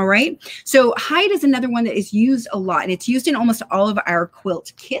you. All right. So hide is another one that is used a lot, and it's used in almost all of our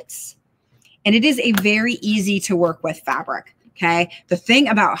quilt kits. And it is a very easy to work with fabric. Okay. The thing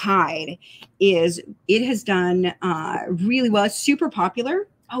about hide is it has done really well. It's super popular.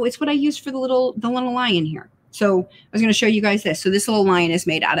 Oh, it's what I used for the little lion here. So I was going to show you guys this. So this little lion is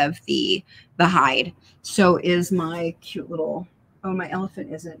made out of the hide. So is my cute little, oh, my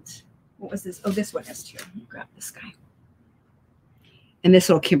elephant isn't. What was this? Oh, this one is too. Let me grab this guy. And this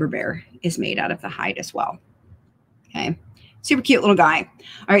little Kimber Bear is made out of the hide as well. Okay. Super cute little guy.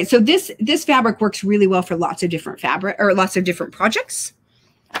 All right. So this fabric works really well for lots of different fabric or lots of different projects.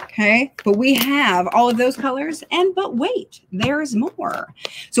 Okay. But we have all of those colors, but wait, there's more.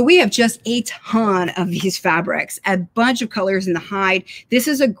 So we have just a ton of these fabrics, a bunch of colors in the hide. This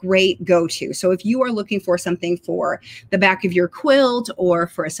is a great go-to. So if you are looking for something for the back of your quilt or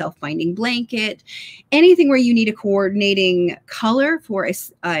for a self-binding blanket, anything where you need a coordinating color for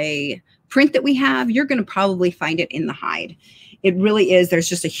a print that we have, you're going to probably find it in the hide. It really is. There's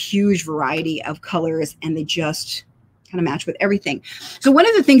just a huge variety of colors, and they just kind of match with everything. So one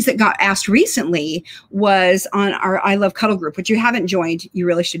of the things that got asked recently was on our I Love Cuddle group, which you haven't joined. You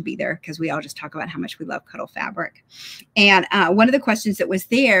really should be there because we all just talk about how much we love cuddle fabric. And one of the questions that was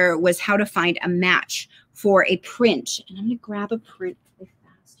there was how to find a match for a print. And I'm going to grab a print really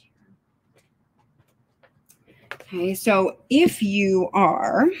fast here. Okay, so if you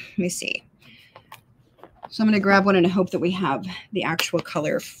are, let me see. So I'm going to grab one and I hope that we have the actual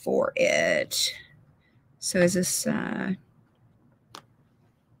color for it. So is this, I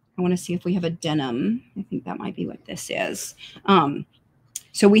want to see if we have a denim. I think that might be what this is.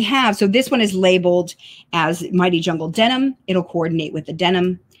 So we have, so this one is labeled as Mighty Jungle Denim. It'll coordinate with the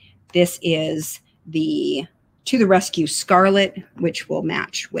denim. This is the To the Rescue Scarlet, which will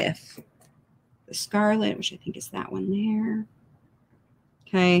match with the scarlet, which I think is that one there.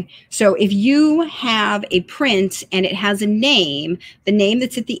 Okay, so if you have a print and it has a name, the name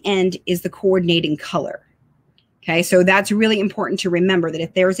that's at the end is the coordinating color. Okay, so that's really important to remember that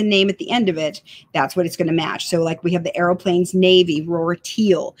if there's a name at the end of it, that's what it's going to match. So like we have the Aeroplanes Navy, Roar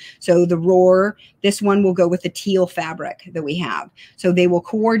Teal. So the Roar, this one will go with the teal fabric that we have. So they will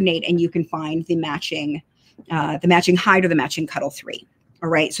coordinate and you can find the matching hide or the matching cuddle 3. All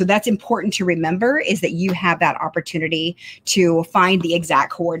right, so that's important to remember is that you have that opportunity to find the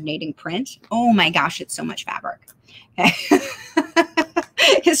exact coordinating print. Oh my gosh, it's so much fabric. Okay.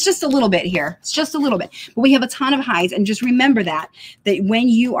 It's just a little bit here. It's just a little bit. But we have a ton of hides. And just remember that when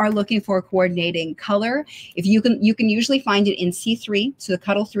you are looking for a coordinating color, if you can usually find it in C3, so the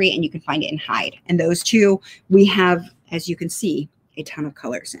cuddle 3, and you can find it in hide. And those two, we have, as you can see, a ton of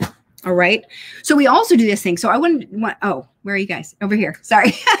colors in. All right. So we also do this thing. So I wouldn't want, oh, where are you guys? Over here.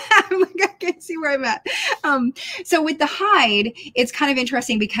 Sorry. I can't see where I'm at. So with the hide, it's kind of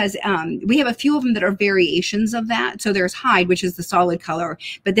interesting because we have a few of them that are variations of that. So there's hide, which is the solid color,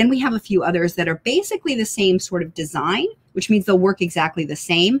 but then we have a few others that are basically the same sort of design, which means they'll work exactly the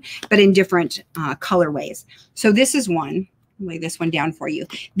same, but in different colorways. So this is one. I'll lay this one down for you.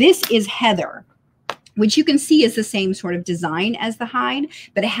 This is Heather, which you can see is the same sort of design as the hide,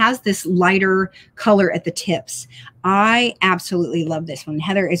 but it has this lighter color at the tips. I absolutely love this one.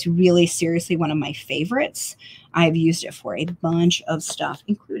 Heather is really seriously one of my favorites. I've used it for a bunch of stuff,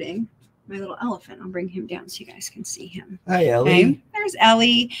 including my little elephant. I'll bring him down so you guys can see him. Hi, Ellie. Okay, there's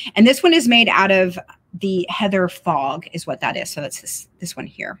Ellie. And this one is made out of the Heather Fog is what that is. So that's this one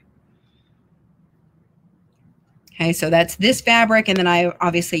here. Okay, so that's this fabric, and then I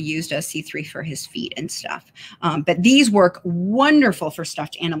obviously used a C3 for his feet and stuff. But these work wonderful for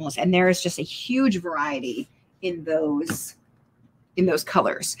stuffed animals, and there is just a huge variety in those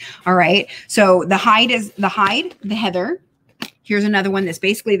colors. All right, so the hide is the Heather. Here's another one that's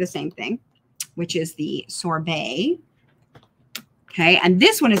basically the same thing. which is the sorbet. Okay, and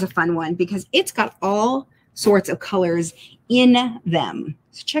this one is a fun one because it's got all sorts of colors in them.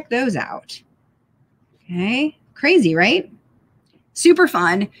 So check those out. Okay, crazy, right? Super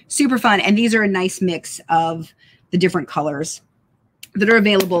fun, super fun. And these are a nice mix of the different colors that are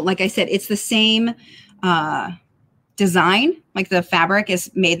available. Like I said, it's the same design, like the fabric is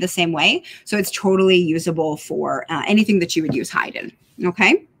made the same way. So it's totally usable for anything that you would use hide in.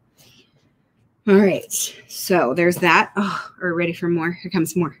 Okay. All right. So there's that. Oh, are we ready for more? Here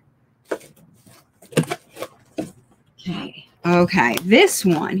comes more. Okay. Okay. This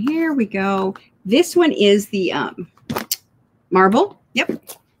one, here we go. This one is the marble. Yep.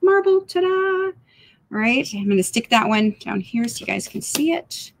 Marble. Ta-da. All right. I'm going to stick that one down here so you guys can see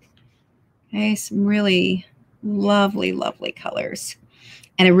it. Okay. Some really lovely, lovely colors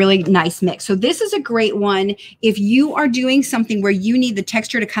and a really nice mix. So this is a great one. If you are doing something where you need the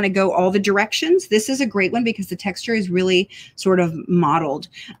texture to kind of go all the directions, this is a great one because the texture is really sort of modeled.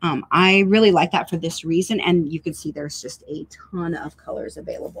 I really like that for this reason. And you can see there's just a ton of colors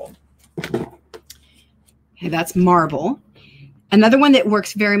available. Okay, that's marble. Another one that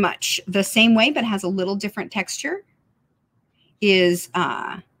works very much the same way, but has a little different texture is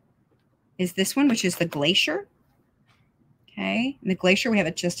this one, which is the glacier. Okay, in the glacier, we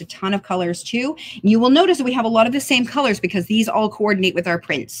have just a ton of colors too. You will notice that we have a lot of the same colors because these all coordinate with our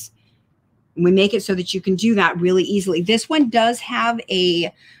prints. We make it so that you can do that really easily. This one does have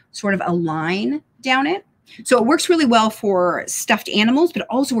a sort of a line down it. So it works really well for stuffed animals, but it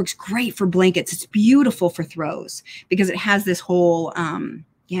also works great for blankets. It's beautiful for throws because it has this whole,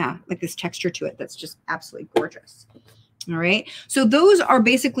 yeah, like this texture to it that's just absolutely gorgeous. All right. So those are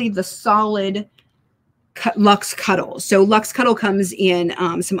basically the solid Luxe Cuddle. So Luxe Cuddle comes in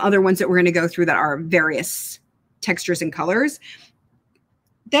some other ones that we're going to go through that are various textures and colors.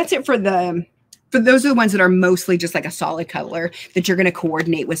 That's it for those are the ones that are mostly just like a solid color that you're going to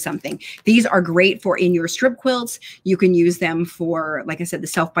coordinate with something. These are great for in your strip quilts. You can use them for, like I said, the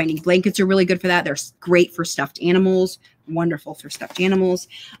self-binding blankets are really good for that. They're great for stuffed animals. Wonderful for stuffed animals.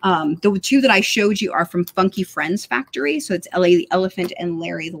 The two that I showed you are from Funky Friends Factory. So it's Ellie the Elephant and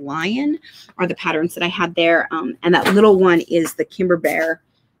Larry the Lion are the patterns that I had there. And that little one is the Kimber Bear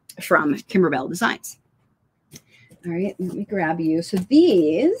from Kimberbell Designs. All right, let me grab you. So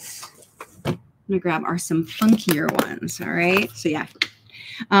these I'm gonna grab are some funkier ones. All right. So yeah.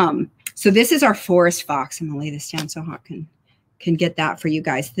 So this is our Forest Fox. I'm gonna lay this down so Hawk can get that for you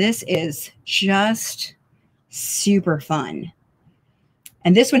guys. This is just super fun.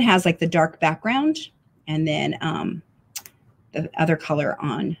 And this one has like the dark background and then the other color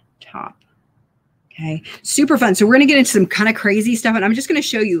on top. Okay, super fun. So we're going to get into some kind of crazy stuff, and I'm just going to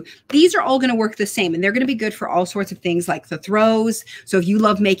show you. These are all going to work the same, and they're going to be good for all sorts of things like the throws. So if you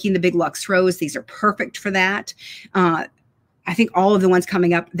love making the big luxe throws, these are perfect for that. I think all of the ones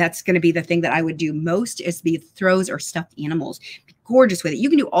coming up, that's going to be the thing that I would do most is the throws or stuffed animals. Be gorgeous with it. You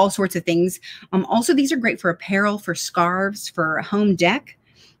can do all sorts of things. Also, these are great for apparel, for scarves, for a home deck.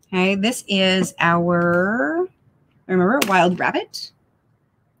 Okay, this is our, remember, Wild Rabbit.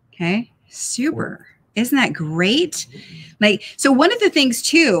 Okay. Super. Isn't that great? Like, so one of the things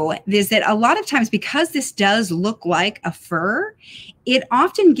too is that a lot of times because this does look like a fur, it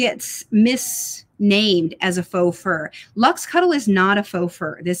often gets misnamed as a faux fur. Luxe Cuddle is not a faux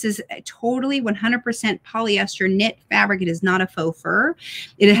fur. This is a totally 100% polyester knit fabric. It is not a faux fur.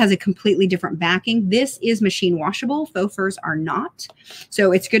 It has a completely different backing. This is machine washable. Faux furs are not.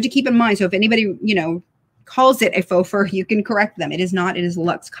 So it's good to keep in mind. So if anybody, you know, calls it a faux fur, you can correct them. It is not. It is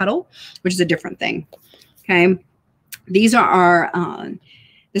Luxe Cuddle, which is a different thing. Okay. These are our,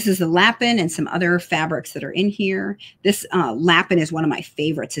 this is the Lapin and some other fabrics that are in here. This Lapin is one of my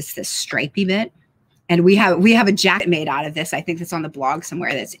favorites. It's this stripy bit. And we have a jacket made out of this. I think that's on the blog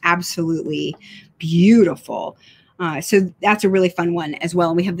somewhere. That's absolutely beautiful. So that's a really fun one as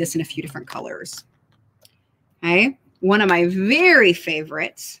well. And we have this in a few different colors. Okay. One of my very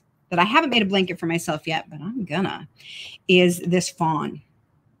favorites that I haven't made a blanket for myself yet, but I'm gonna, is this fawn.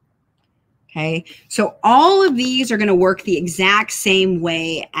 Okay, so all of these are gonna work the exact same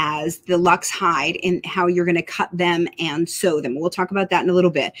way as the Luxe Hide in how you're gonna cut them and sew them. We'll talk about that in a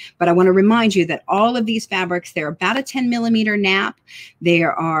little bit, but I wanna remind you that all of these fabrics, they're about a 10 millimeter nap. They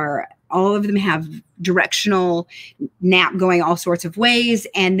are all of them have directional nap going all sorts of ways.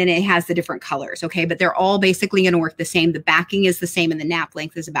 And then it has the different colors. Okay. But they're all basically going to work the same. The backing is the same and the nap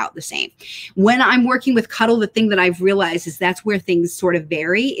length is about the same. When I'm working with Cuddle, the thing that I've realized is that's where things sort of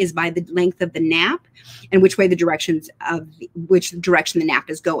vary, is by the length of the nap and which direction the nap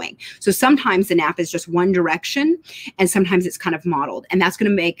is going. So sometimes the nap is just one direction and sometimes it's kind of modeled, and that's going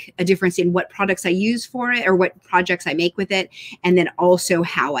to make a difference in what products I use for it or what projects I make with it. And then also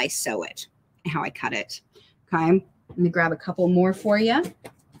how I sew it and how I cut it. Okay. Let me grab a couple more for you.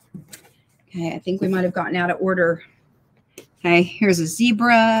 Okay. I think we might've gotten out of order. Okay. Here's a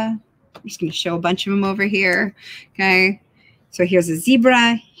zebra. I'm just going to show a bunch of them over here. Okay. So here's a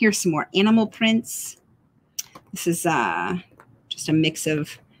zebra. Here's some more animal prints. This is just a mix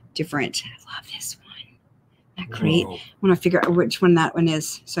of different. I love this one. Isn't that great? I want to figure out which one that one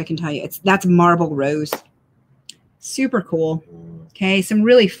is so I can tell you. That's marble rose. Super cool. Okay, some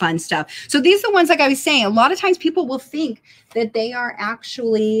really fun stuff. So these are the ones, like I was saying, a lot of times people will think that they are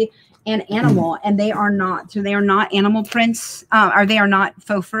actually an animal, and they are not. So they are not animal prints, or they are not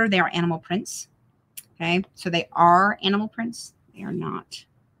faux fur. They are animal prints. Okay, so they are animal prints. They are not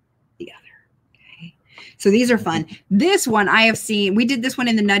the other. Okay, so these are fun. This one I have seen. We did this one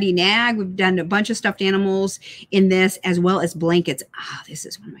in the Nutty Nag. We've done a bunch of stuffed animals in this, as well as blankets. Ah, this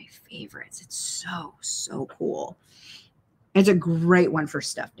is one of my favorites. It's so cool. It's a great one for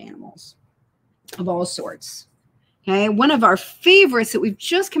stuffed animals of all sorts. Okay, one of our favorites that we've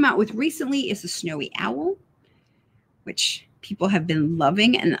just come out with recently is the snowy owl, which people have been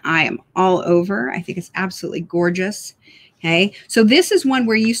loving, and I am all over. I think it's absolutely gorgeous. Okay, so this is one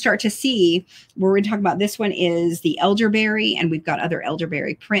where you start to see, where we're talking about, this one is the elderberry, and we've got other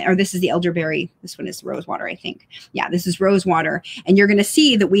elderberry print, or this is the elderberry. This one is rosewater, I think. Yeah, this is rosewater. And you're going to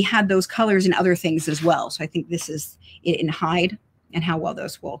see that we had those colors in other things as well. So I think this is it in hide, and how well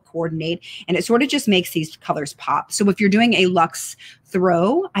those will coordinate. And it sort of just makes these colors pop. So if you're doing a luxe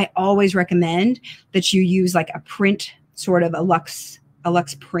throw, I always recommend that you use like a print, sort of a luxe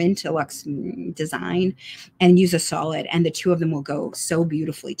print, a luxe design, and use a solid, and the two of them will go so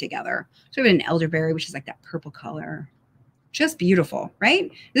beautifully together. So we have an elderberry, which is like that purple color. Just beautiful, right?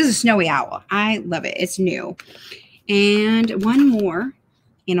 This is a snowy owl. I love it. It's new. And one more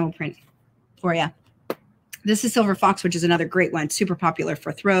animal print for you. This is Silver Fox, which is another great one. Super popular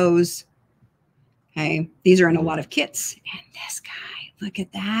for throws. Okay. These are in a lot of kits. And this guy, look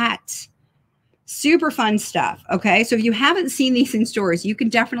at that. Super fun stuff. Okay. So if you haven't seen these in stores, you can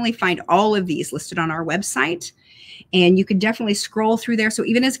definitely find all of these listed on our website. And you can definitely scroll through there. So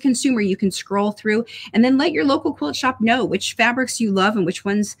even as a consumer, you can scroll through and then let your local quilt shop know which fabrics you love and which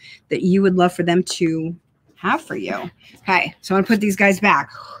ones that you would love for them to have for you. Okay. So I'm going to put these guys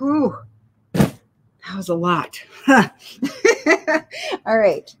back. Whew. That was a lot. All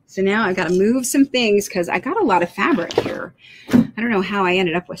right. So now I've got to move some things because I got a lot of fabric here. I don't know how I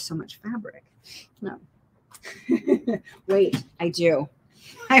ended up with so much fabric. No. Wait, I do.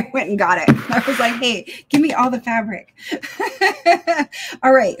 I went and got it. I was like, hey, give me all the fabric.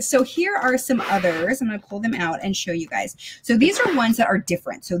 All right. So here are some others. I'm going to pull them out and show you guys. So these are ones that are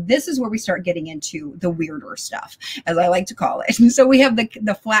different. So this is where we start getting into the weirder stuff, as I like to call it. So we have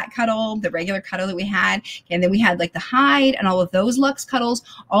the flat cuddle, the regular cuddle that we had. And then we had like the hide and all of those luxe cuddles.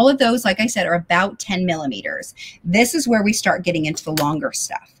 All of those, like I said, are about 10 millimeters. This is where we start getting into the longer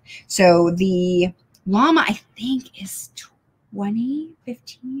stuff. So the llama, I think, is 20,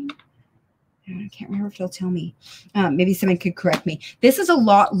 15. I can't remember if they'll tell me. Maybe someone could correct me. This is a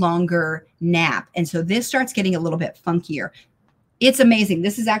lot longer nap. And so this starts getting a little bit funkier. It's amazing.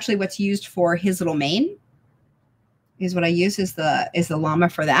 This is actually what's used for his little mane. Is what I use is the llama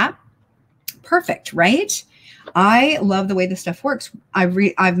for that. Perfect, right? I love the way this stuff works.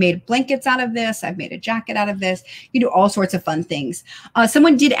 I've made blankets out of this. I've made a jacket out of this. You do all sorts of fun things.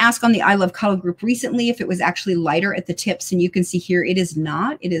 Someone did ask on the I Love Cuddle group recently if it was actually lighter at the tips, and you can see here it is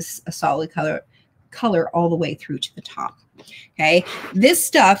not. It is a solid color all the way through to the top. Okay, this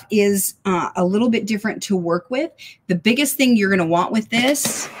stuff is a little bit different to work with. The biggest thing you're going to want with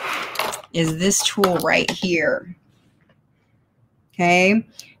this is this tool right here. Okay,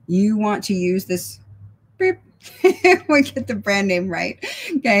 you want to use this. We get the brand name right.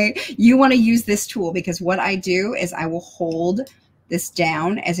 Okay. You want to use this tool because what I do is I will hold this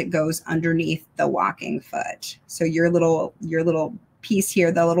down as it goes underneath the walking foot. So your little piece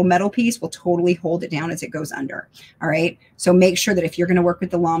here, the little metal piece will totally hold it down as it goes under. All right. So make sure that if you're going to work with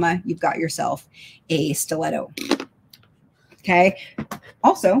the llama, you've got yourself a stiletto. Okay.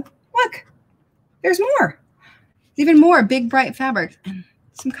 Also, look, there's more. Even more big, bright fabric and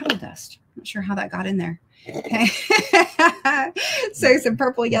some cuddle dust. Not sure how that got in there. Okay. So some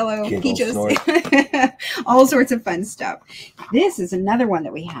purple, yellow, peaches, all sorts of fun stuff. This is another one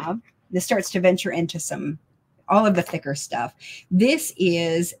that we have. This starts to venture into all of the thicker stuff. This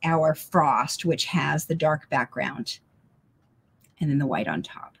is our frost, which has the dark background and then the white on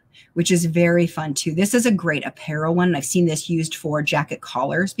top, which is very fun too. This is a great apparel one. I've seen this used for jacket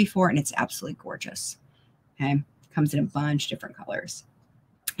collars before, and it's absolutely gorgeous. Okay. Comes in a bunch of different colors.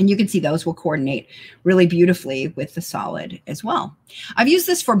 And you can see those will coordinate really beautifully with the solid as well. I've used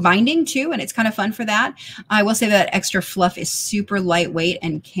this for binding too, and it's kind of fun for that. I will say that extra fluff is super lightweight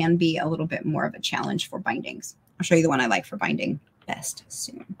and can be a little bit more of a challenge for bindings. I'll show you the one I like for binding best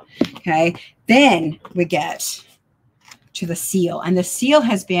soon. Okay, then we get to the seal, and the seal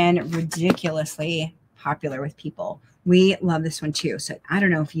has been ridiculously popular with people. We love this one too. So I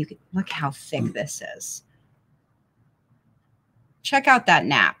don't know if you could look how thick this is. Check out that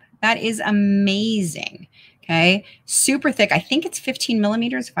nap. That is amazing. Okay. Super thick. I think it's 15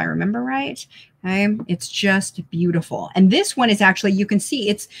 millimeters if I remember right. Okay. It's just beautiful. And this one is actually, you can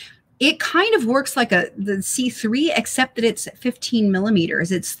see it kind of works like the C3, except that it's 15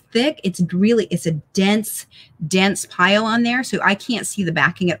 millimeters. It's thick. It's a dense pile on there. So I can't see the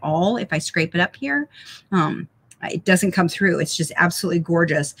backing at all if I scrape it up here. It doesn't come through. It's just absolutely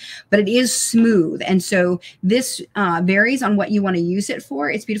gorgeous, but it is smooth. And so this varies on what you want to use it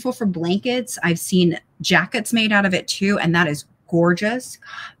for. It's beautiful for blankets. I've seen jackets made out of it too, and that is gorgeous.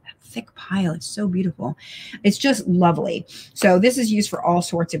 God, that thick pile is so beautiful. It's just lovely. So this is used for all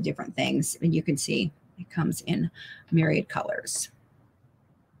sorts of different things. And you can see it comes in myriad colors.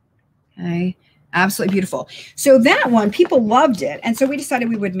 Okay, absolutely beautiful. So that one, people loved it. And so we decided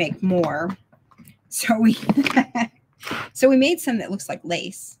we would make more. So we made some that looks like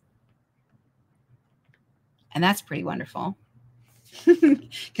lace. And that's pretty wonderful.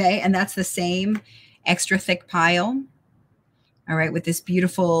 Okay, and that's the same extra thick pile. All right, with this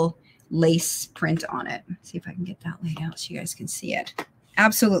beautiful lace print on it. Let's see if I can get that laid out so you guys can see it.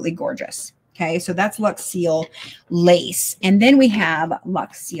 Absolutely gorgeous. Okay, so that's Luxe Seal lace. And then we have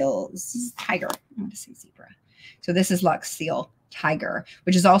Luxe Seal Tiger. I want to say zebra. So this is Luxe Seal Tiger,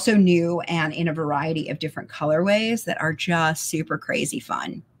 which is also new and in a variety of different colorways that are just super crazy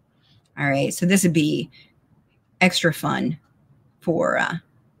fun. All right, so this would be extra fun for, I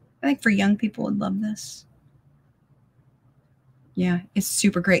think for young people would love this. Yeah, it's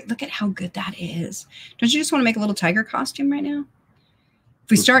super great. Look at how good that is. Don't you just want to make a little tiger costume right now?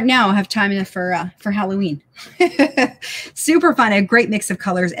 If we start now, I'll have time enough for Halloween. Super fun, a great mix of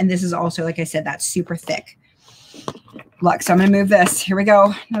colors. And this is also, like I said, that's super thick. Look, so I'm going to move this. Here we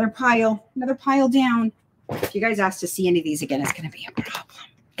go. Another pile down. If you guys ask to see any of these again, it's going to be a problem.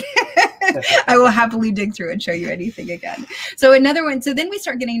 I will happily dig through and show you anything again. So another one. So then we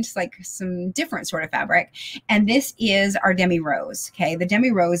start getting into like some different sort of fabric. And this is our demi rose. Okay. The demi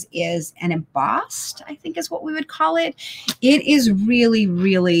rose is an embossed, I think is what we would call it. It is really,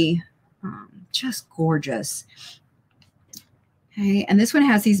 really just gorgeous. Okay, and this one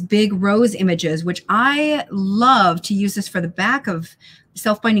has these big rose images, which I love to use this for the back of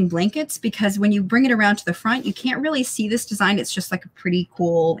self-binding blankets, because when you bring it around to the front, you can't really see this design. It's just like a pretty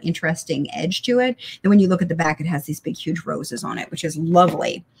cool, interesting edge to it. And when you look at the back, it has these big, huge roses on it, which is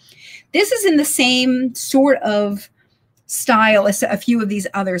lovely. This is in the same sort of style as a few of these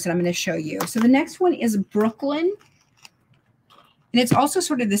others that I'm going to show you. So the next one is Brooklyn. And it's also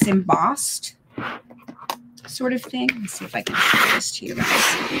sort of this embossed sort of thing. Let's see if I can show this to you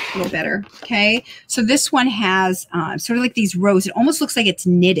guys a little better. Okay, so this one has sort of like these rows. It almost looks like it's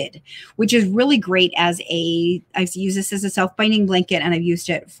knitted, which is really great as I've used this as a self-binding blanket, and I've used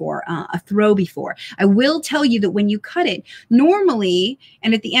it for a throw before. I will tell you that when you cut it, normally,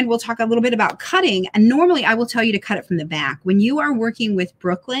 and at the end we'll talk a little bit about cutting, and normally I will tell you to cut it from the back. When you are working with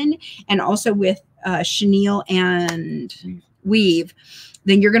Brooklyn and also with chenille and weave,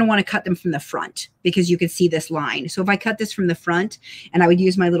 then you're going to want to cut them from the front because you can see this line. So if I cut this from the front, and I would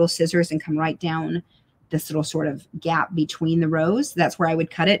use my little scissors and come right down this little sort of gap between the rows, that's where I would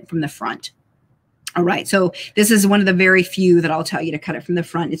cut it from the front. All right, so this is one of the very few that I'll tell you to cut it from the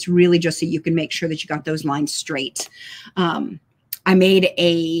front. It's really just so you can make sure that you got those lines straight. I made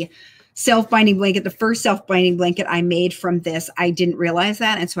a self-binding blanket. The first self-binding blanket I made from this, I didn't realize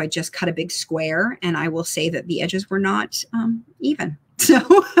that. And so I just cut a big square, and I will say that the edges were not even. So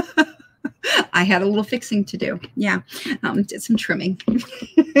I had a little fixing to do. Yeah, did some trimming.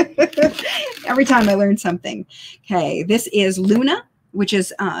 Every time I learn something. Okay, this is Luna, which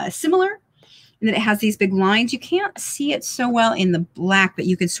is similar. And then it has these big lines. You can't see it so well in the black, but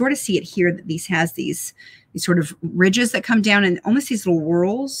you can sort of see it here that these has these sort of ridges that come down and almost these little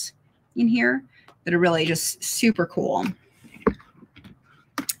whorls. in here that are really just super cool.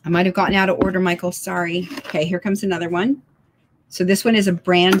 I might have gotten out of order, Michael. Sorry. Okay, here comes another one. So this one is a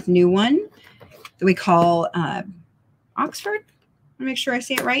brand new one that we call Oxford. Let me make sure I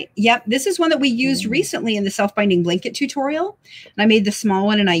say it right. Yep, this is one that we used recently in the self-binding blanket tutorial. And I made the small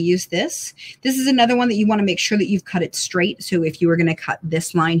one and I used this. This is another one that you want to make sure that you've cut it straight. So if you were going to cut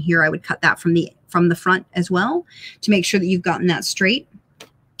this line here, I would cut that from the front as well to make sure that you've gotten that straight.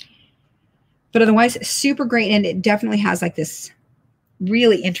 But otherwise, super great. And it definitely has like this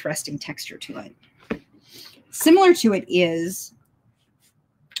really interesting texture to it. Similar to it is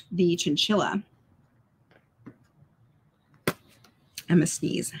the chinchilla. I'm gonna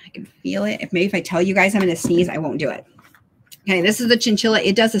sneeze. I can feel it. If I tell you guys I'm gonna sneeze, I won't do it. Okay, this is the chinchilla.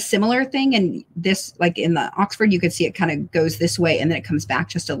 It does a similar thing, and this, like in the Oxford, you could see it kind of goes this way and then it comes back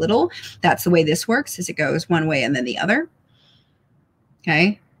just a little. That's the way this works, is it goes one way and then the other.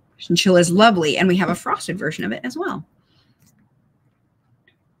 Okay, chinchilla is lovely, and we have a frosted version of it as well.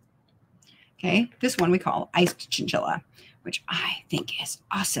 Okay, this one we call iced chinchilla, which I think is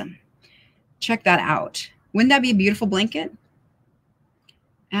awesome. Check that out. Wouldn't that be a beautiful blanket?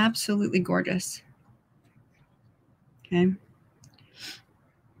 Absolutely gorgeous. Okay.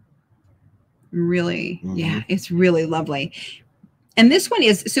 Really, yeah, it's really lovely. And this one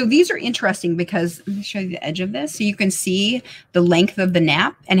is, so these are interesting because, let me show you the edge of this. So you can see the length of the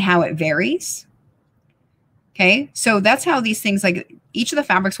nap and how it varies. Okay, so that's how these things, like each of the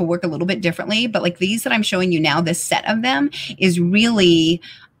fabrics will work a little bit differently, but like these that I'm showing you now, this set of them is really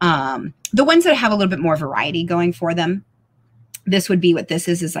the ones that have a little bit more variety going for them. This would be what this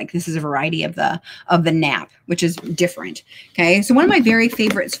is like, this is a variety of the nap, which is different. Okay, so one of my very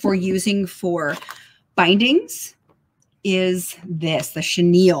favorites for using for bindings is this, the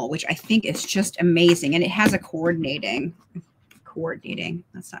chenille, which I think is just amazing. And it has a coordinating,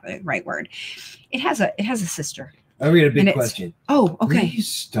 that's not the right word. It has a sister. I've got a big question. Oh, okay. Where do you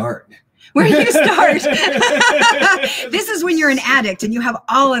start? Where do you start? This is when you're an addict and you have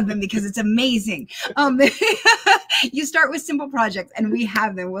all of them because it's amazing. You start with simple projects, and we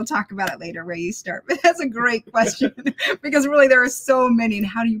have them. We'll talk about it later where you start. But that's a great question because really there are so many, and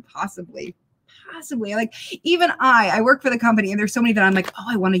how do you possibly, like, even I work for the company, and there's so many that I'm like, oh,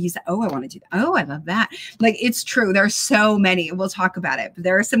 I want to use that. Oh, I want to do that. Oh, I love that. Like, it's true. There are so many. We'll talk about it. But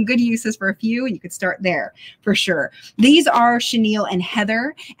there are some good uses for a few, and you could start there for sure. These are chenille and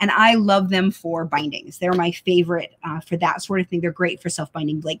heather, and I love them for bindings. They're my favorite for that sort of thing. They're great for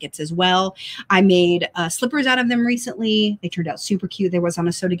self-binding blankets as well. I made slippers out of them recently. They turned out super cute. There was on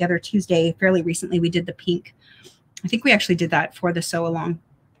a Sew Together Tuesday fairly recently. We did the pink. I think we actually did that for the sew along.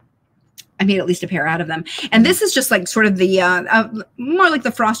 I made at least a pair out of them. And this is just like sort of the more like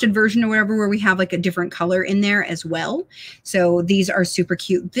the frosted version or whatever, where we have like a different color in there as well. So these are super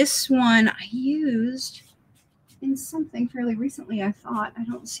cute. This one I used in something fairly recently, I thought. I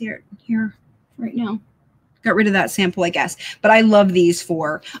don't see it here right now. Got rid of that sample, I guess. But I love these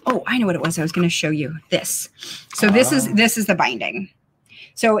for, oh, I know what it was. I was going to show you this. So this is the binding.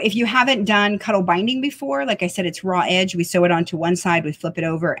 So if you haven't done cuddle binding before, like I said, it's raw edge. We sew it onto one side, we flip it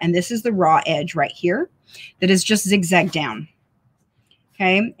over, and this is the raw edge right here that is just zigzag down.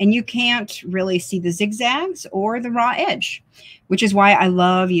 Okay, and you can't really see the zigzags or the raw edge, which is why I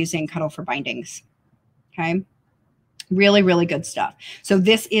love using Cuddle for bindings. Okay, really, really good stuff. So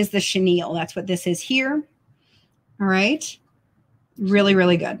this is the chenille. That's what this is here. All right, really,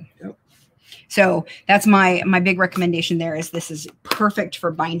 really good. Yep. So that's my big recommendation there, is this is perfect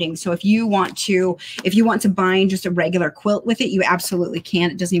for binding. So if you want to bind just a regular quilt with it, you absolutely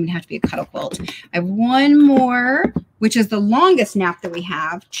can. It doesn't even have to be a cuddle quilt. I have one more, which is the longest nap that we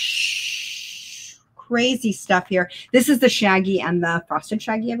have. Crazy stuff here. This is the shaggy and the frosted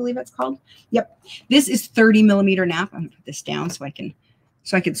shaggy, I believe it's called. Yep. This is 30 millimeter nap. I'm gonna put this down so I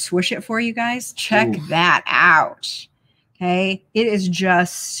can swoosh it for you guys. Check that out. Okay, it is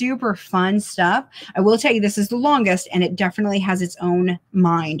just super fun stuff. I will tell you, this is the longest, and it definitely has its own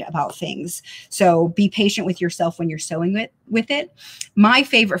mind about things. So be patient with yourself when you're sewing with it. My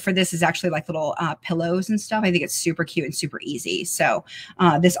favorite for this is actually like little pillows and stuff. I think it's super cute and super easy. So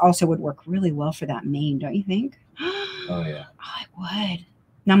this also would work really well for that mane, don't you think? Oh, yeah. Oh, it would.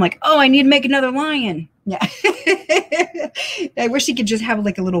 And I'm like, oh, I need to make another lion. Yeah. I wish you could just have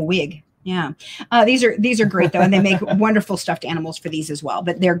like a little wig. Yeah. These are great though. And they make wonderful stuffed animals for these as well,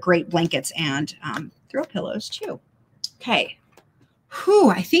 but they're great blankets and throw pillows too. Okay.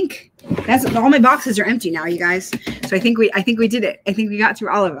 Whew, I think that's all. My boxes are empty now, you guys. So I think we did it. I think we got through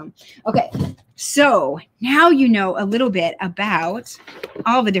all of them. Okay. So now you know a little bit about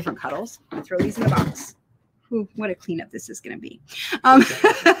all the different cuddles. I'll throw these in the box. Ooh, what a cleanup this is going to be.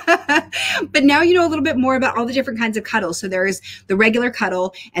 But now you know a little bit more about all the different kinds of cuddles. So there's the regular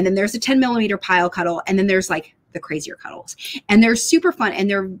cuddle, and then there's a 10mm pile cuddle, and then there's like the crazier cuddles. And they're super fun,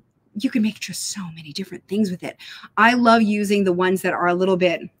 and you can make just so many different things with it. I love using the ones that are a little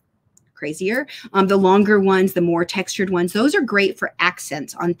bit crazier. The longer ones, the more textured ones, those are great for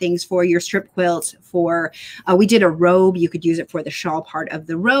accents on things, for your strip quilts, for, we did a robe. You could use it for the shawl part of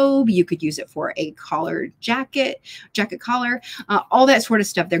the robe. You could use it for a collar jacket collar, all that sort of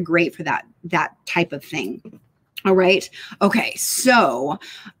stuff. They're great for that type of thing. All right. Okay. So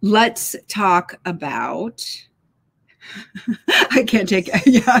let's talk about, I can't take it.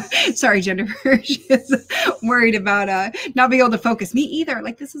 Yeah. Sorry, Jennifer. She's worried about not being able to focus. Me either.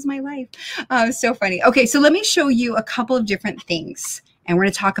 Like, this is my life. So funny. Okay, so let me show you a couple of different things, and we're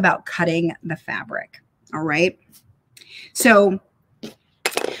going to talk about cutting the fabric. All right. So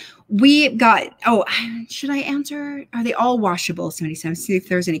we got, oh, should I answer? Are they all washable? Somebody said, see if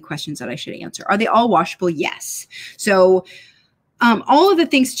there's any questions that I should answer. Are they all washable? Yes. So all of the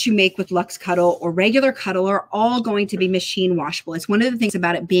things that you make with Luxe Cuddle or regular cuddle are all going to be machine washable. It's one of the things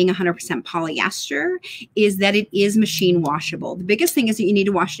about it being 100% polyester is that it is machine washable. The biggest thing is that you need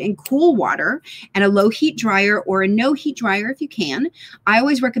to wash it in cool water and a low heat dryer or a no heat dryer if you can. I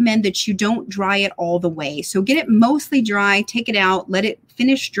always recommend that you don't dry it all the way. So get it mostly dry, take it out, let it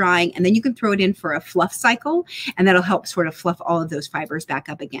finish drying, and then you can throw it in for a fluff cycle, and that'll help sort of fluff all of those fibers back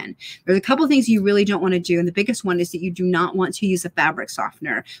up again. There's a couple of things you really don't want to do, and the biggest one is that you do not want to use a fabric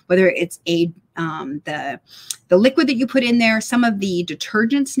softener, whether it's the liquid that you put in there. Some of the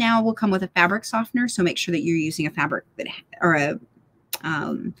detergents now will come with a fabric softener, so make sure that you're using a fabric that, or a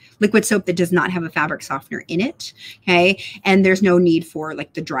liquid soap that does not have a fabric softener in it. Okay. And there's no need for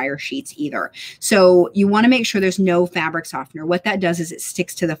like the dryer sheets either. So you want to make sure there's no fabric softener. What that does is it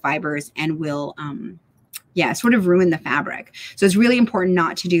sticks to the fibers and will, sort of ruin the fabric. So it's really important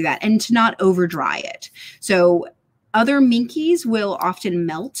not to do that and to not over dry it. So other Minkies will often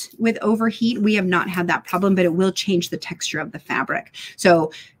melt with overheat. We have not had that problem, but it will change the texture of the fabric.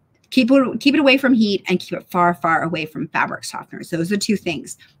 So keep it away from heat and keep it far, far away from fabric softeners. Those are two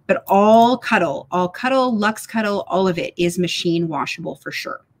things. But all cuddle, Luxe Cuddle, all of it is machine washable for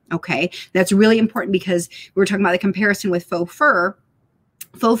sure. Okay. That's really important because we were talking about the comparison with faux fur.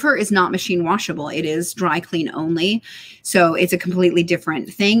 Faux fur is not machine washable. It is dry clean only. So it's a completely different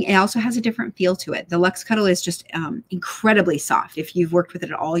thing. It also has a different feel to it. The Luxe Cuddle is just incredibly soft. If you've worked with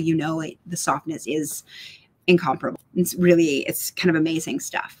it at all, you know the softness is incomparable. It's kind of amazing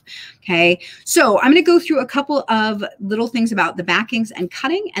stuff. Okay. So I'm going to go through a couple of little things about the backings and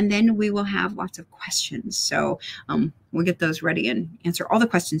cutting, and then we will have lots of questions. So we'll get those ready and answer all the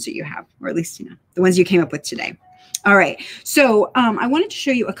questions that you have, or at least, the ones you came up with today. All right. So I wanted to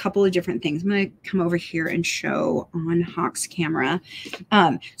show you a couple of different things. I'm going to come over here and show on Hawk's camera.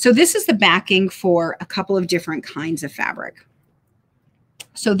 So this is the backing for a couple of different kinds of fabric.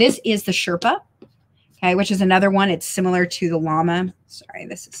 So this is the Sherpa. Okay, which is another one. It's similar to the llama. Sorry,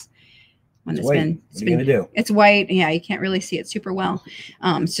 this is one that's been. What are you gonna do? It's white. Yeah, you can't really see it super well.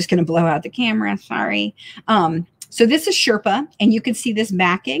 It's just gonna blow out the camera. Sorry. So this is Sherpa, and you can see this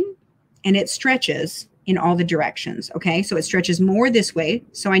backing, and it stretches in all the directions. Okay, so it stretches more this way.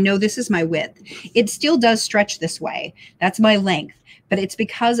 So I know this is my width. It still does stretch this way. That's my length. But it's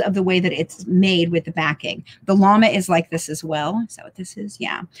because of the way that it's made with the backing. The llama is like this as well. Is that what this is?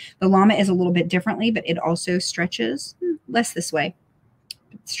 Yeah. The llama is a little bit differently, but it also stretches less this way.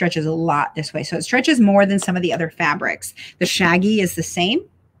 It stretches a lot this way. So it stretches more than some of the other fabrics. The shaggy is the same.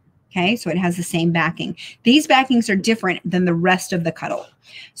 Okay. So it has the same backing. These backings are different than the rest of the cuddle.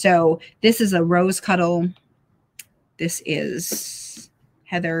 So this is a rose cuddle. This is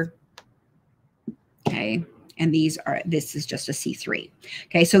heather. Okay. And this is just a C3.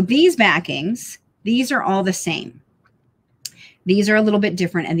 Okay, so these backings, these are all the same. These are a little bit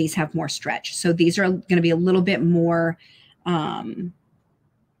different, and these have more stretch. So these are going to be a little bit more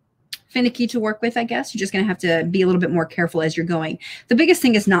finicky to work with, I guess. You're just going to have to be a little bit more careful as you're going. The biggest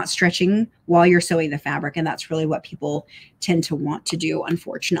thing is not stretching while you're sewing the fabric, and that's really what people tend to want to do,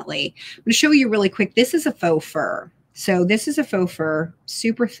 unfortunately. I'm going to show you really quick. This is a faux fur. So this is a faux fur,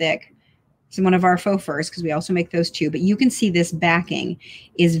 super thick. It's one of our faux furs because we also make those too. But you can see this backing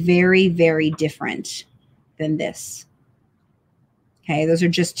is very, very different than this. Okay, those are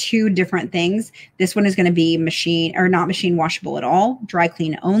just two different things. This one is going to be not machine washable at all, dry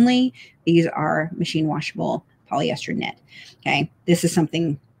clean only. These are machine washable polyester knit. Okay, this is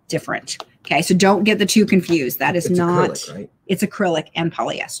something different. Okay, so don't get the two confused. That is not acrylic, right? It's acrylic and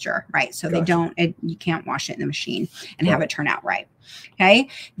polyester, right? So gotcha. You can't wash it in the machine and have it turn out right. Okay,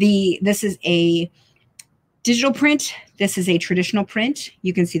 this is a Digital print, this is a traditional print.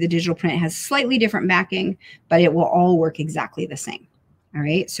 You can see the digital print has slightly different backing, but it will all work exactly the same. All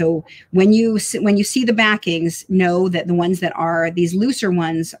right. So when you see the backings, know that the ones that are these looser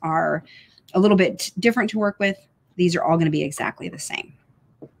ones are a little bit different to work with. These are all going to be exactly the same.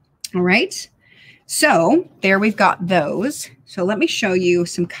 All right. So there we've got those. So let me show you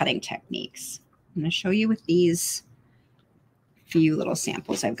some cutting techniques. I'm going to show you with these few little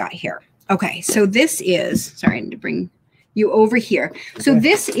samples I've got here. Okay, so this is, sorry, I need to bring you over here. So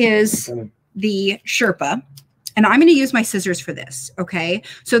this is the Sherpa, and I'm going to use my scissors for this, okay?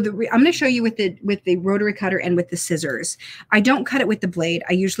 So I'm going to show you with the rotary cutter and with the scissors. I don't cut it with the blade.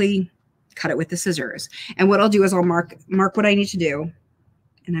 I usually cut it with the scissors. And what I'll do is I'll mark what I need to do,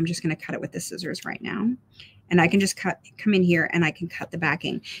 and I'm just going to cut it with the scissors right now. And I can just come in here and I can cut the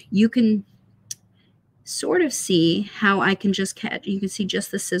backing. You can sort of see how I can just cut. You can see just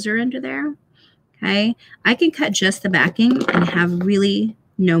the scissor under there. Okay. I can cut just the backing and have really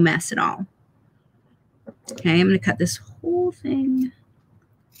no mess at all. Okay. I'm going to cut this whole thing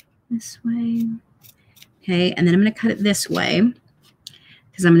this way. Okay. And then I'm going to cut it this way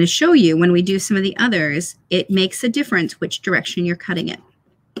because I'm going to show you when we do some of the others, it makes a difference which direction you're cutting it.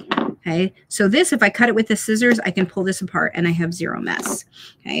 Okay, so this, if I cut it with the scissors, I can pull this apart and I have zero mess.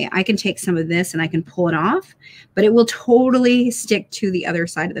 Okay, I can take some of this and I can pull it off, but it will totally stick to the other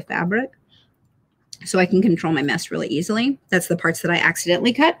side of the fabric. So I can control my mess really easily. That's the parts that I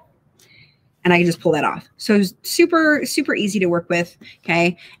accidentally cut. And I can just pull that off. So it's super, super easy to work with.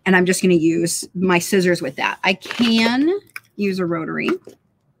 Okay, and I'm just going to use my scissors with that. I can use a rotary.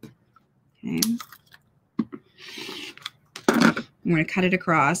 Okay. I'm going to cut it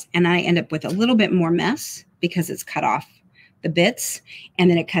across, and I end up with a little bit more mess because it's cut off the bits, and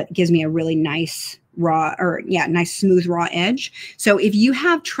then it gives me a really nice raw, or yeah, nice smooth raw edge. So if you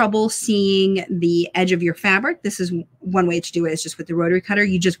have trouble seeing the edge of your fabric, this is one way to do it, is just with the rotary cutter.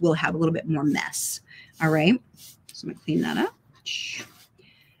 You just will have a little bit more mess. All right, so I'm going to clean that up.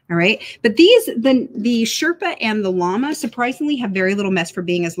 All right, but these, the Sherpa and the Llama, surprisingly have very little mess for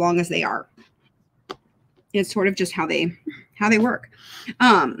being as long as they are. It's sort of just how they work.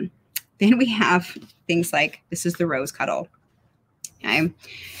 Then we have things like, this is the rose cuddle. Okay.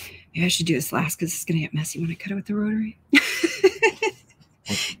 Maybe I should do this last because it's going to get messy when I cut it with the rotary.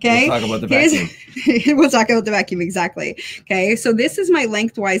 Okay. We'll talk about the vacuum. We'll talk about the vacuum, exactly. Okay. So this is my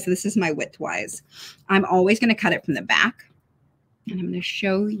lengthwise. This is my widthwise. I'm always going to cut it from the back. And I'm going to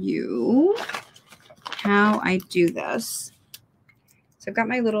show you how I do this. So I've got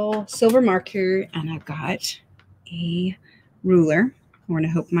my little silver marker and I've got a ruler. We're going to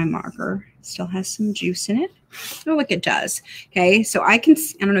hope my marker still has some juice in it. Oh, look, it does. Okay, so I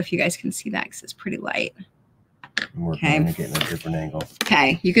don't know if you guys can see that because it's pretty light. I'm working on getting a different angle.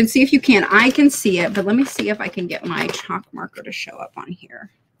 Okay, you can see if you can. I can see it, but let me see if I can get my chalk marker to show up on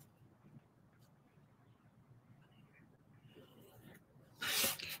here.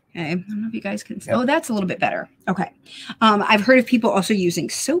 Okay, I don't know if you guys can see. Yep. Oh, that's a little bit better. Okay. I've heard of people also using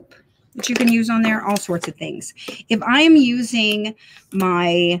soap that you can use on there, all sorts of things. If I am using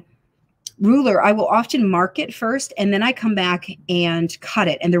my ruler, I will often mark it first, and then I come back and cut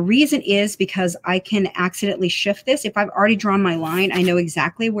it. And the reason is because I can accidentally shift this. If I've already drawn my line, I know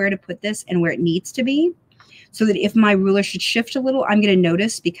exactly where to put this and where it needs to be, so that if my ruler should shift a little, I'm going to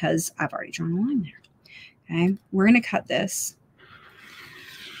notice because I've already drawn a line there. Okay, we're going to cut this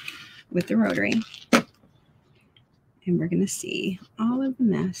with the rotary, and we're going to see all of the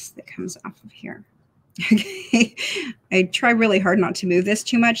mess that comes off of here. Okay, I try really hard not to move this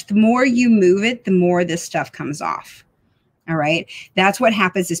too much. The more you move it, the more this stuff comes off. All right, that's what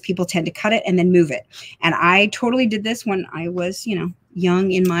happens, is people tend to cut it and then move it. And I totally did this when I was,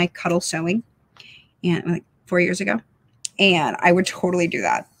 young in my Cuddle sewing, and like 4 years ago, and I would totally do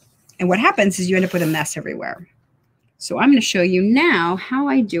that. And what happens is you end up with a mess everywhere. So I'm going to show you now how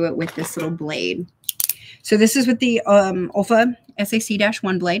I do it with this little blade. So this is with the Olfa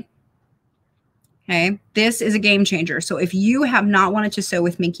SAC-1 blade. Okay, this is a game changer. So if you have not wanted to sew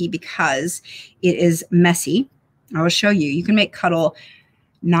with Minky because it is messy, I will show you. You can make Cuddle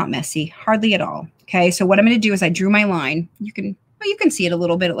not messy, hardly at all. Okay, so what I'm going to do is I drew my line. You can see it a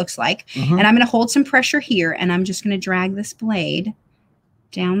little bit, it looks like. And I'm going to hold some pressure here, and I'm just going to drag this blade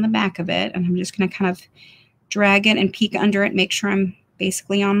down the back of it, and I'm just going to kind of drag it and peek under it, make sure I'm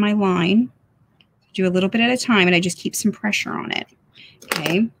basically on my line. Do a little bit at a time, and I just keep some pressure on it.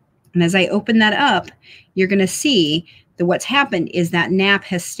 Okay. And as I open that up, you're going to see that what's happened is that nap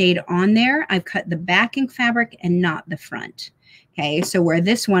has stayed on there. I've cut the backing fabric and not the front. Okay. So where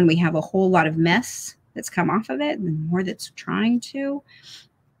this one, we have a whole lot of mess that's come off of it, and more that's trying to.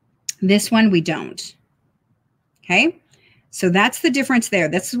 This one, we don't. Okay. So that's the difference there.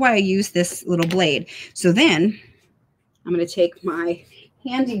 This is why I use this little blade. So then I'm going to take my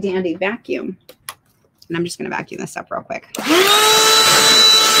handy dandy vacuum and I'm just going to vacuum this up real quick.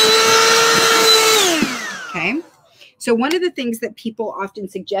 Okay. So one of the things that people often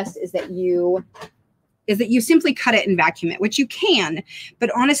suggest is that you simply cut it and vacuum it, which you can.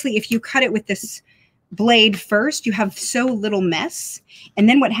 But honestly, if you cut it with this blade first, you have so little mess. And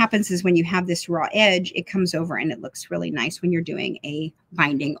then what happens is when you have this raw edge, it comes over and it looks really nice when you're doing a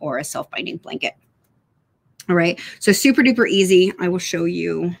binding or a self-binding blanket. All right. So super duper easy. I will show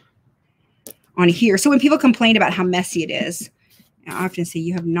you on here. So when people complain about how messy it is, I often say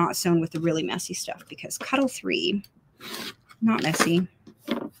you have not sewn with the really messy stuff, because Cuddle 3, not messy.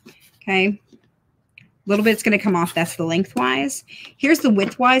 Okay. A little bit's going to come off. That's the lengthwise. Here's the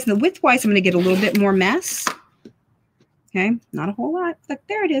widthwise. And the widthwise, I'm going to get a little bit more mess. Okay. Not a whole lot. Look,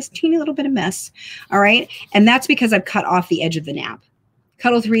 there it is. Teeny little bit of mess. All right. And that's because I've cut off the edge of the nap.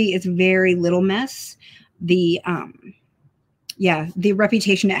 Cuddle 3 is very little mess. The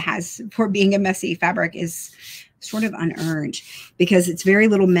reputation it has for being a messy fabric is sort of unearned, because it's very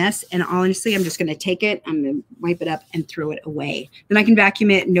little mess. And honestly, I'm just going to take it, I'm going to wipe it up and throw it away. Then I can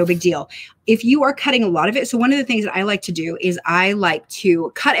vacuum it, no big deal. If you are cutting a lot of it, so one of the things that I like to do is I like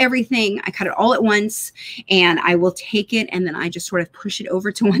to cut everything. I cut it all at once, and I will take it and then I just sort of push it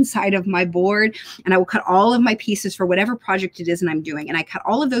over to one side of my board, and I will cut all of my pieces for whatever project it is that I'm doing. And I cut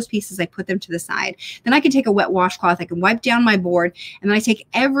all of those pieces, I put them to the side. Then I can take a wet washcloth, I can wipe down my board, and then I take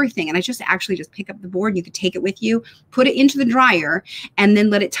everything and I just pick up the board. You could take it with you, put it into the dryer, and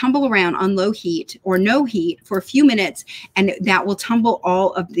then let it tumble around on low heat or no heat for a few minutes, and that will tumble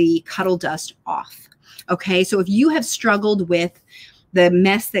all of the Cuddle dust off. Okay, so if you have struggled with the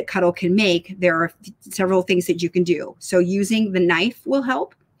mess that Cuddle can make, there are several things that you can do. So using the knife will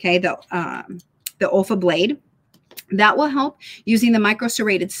help. Okay, the Olfa blade, that will help. Using the micro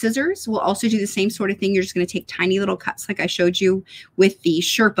serrated scissors will also do the same sort of thing. You're just going to take tiny little cuts like I showed you with the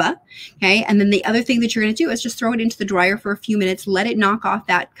Sherpa. Okay. And then the other thing that you're going to do is just throw it into the dryer for a few minutes, let it knock off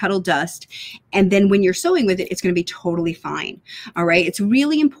that Cuddle dust. And then when you're sewing with it, it's going to be totally fine. All right. It's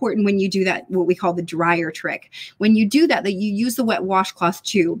really important when you do that, what we call the dryer trick. When you do that, that you use the wet washcloth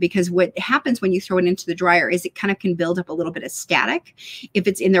too, because what happens when you throw it into the dryer is it kind of can build up a little bit of static if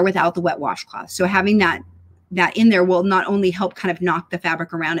it's in there without the wet washcloth. So having that in there will not only help kind of knock the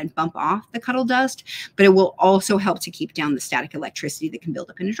fabric around and bump off the Cuddle dust, but it will also help to keep down the static electricity that can build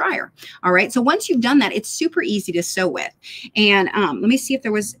up in a dryer. All right. So once you've done that, it's super easy to sew with. And let me see if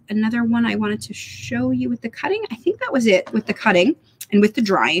there was another one I wanted to show you with the cutting. I think that was it with the cutting and with the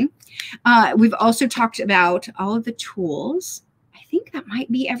drying. We've also talked about all of the tools. I think that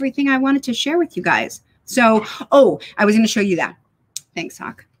might be everything I wanted to share with you guys. So, I was going to show you that. Thanks,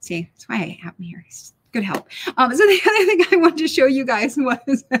 Hawk. See, that's why I have him here. He's good help. So the other thing I wanted to show you guys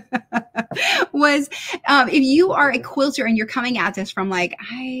was, if you are a quilter and you're coming at this from like,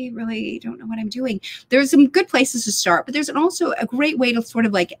 I really don't know what I'm doing, there's some good places to start, but there's also a great way to sort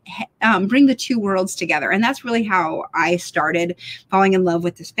of like bring the two worlds together. And that's really how I started falling in love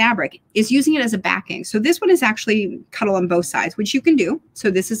with this fabric, is using it as a backing. So this one is actually Cuddle on both sides, which you can do.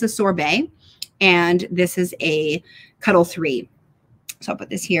 So this is a sorbet and this is a Cuddle 3. So I'll put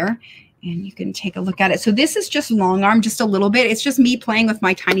this here and you can take a look at it. So this is just long arm, just a little bit. It's just me playing with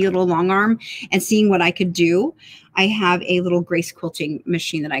my tiny little long arm and seeing what I could do. I have a little Grace quilting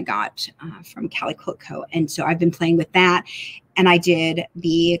machine that I got from Cali Quilt Co. And so I've been playing with that. And I did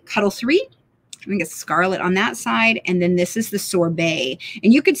the Cuddle 3. I think it's scarlet on that side. And then this is the sorbet.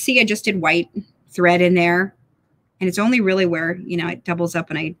 And you could see I just did white thread in there. And it's only really where, you know, it doubles up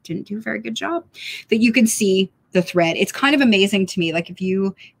and I didn't do a very good job, that you can see the thread. It's kind of amazing to me. Like if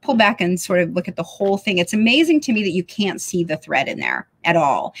you pull back and sort of look at the whole thing, it's amazing to me that you can't see the thread in there at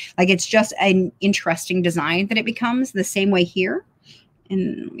all. Like it's just an interesting design that it becomes, the same way here.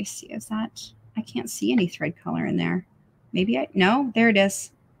 And let me see, is that, I can't see any thread color in there. Maybe no, there it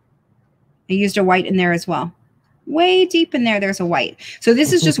is. I used a white in there as well. Way deep in there, there's a white. So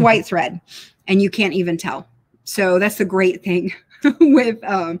this is just white thread and you can't even tell. So that's the great thing with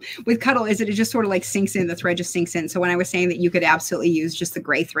Cuddle, is that it just sort of like sinks in, the thread just sinks in. So when I was saying that you could absolutely use just the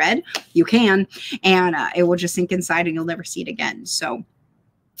gray thread, you can, and it will just sink inside and you'll never see it again. So,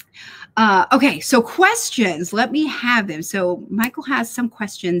 okay. So questions, let me have them. So Michael has some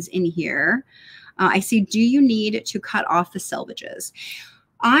questions in here. I see, do you need to cut off the selvages?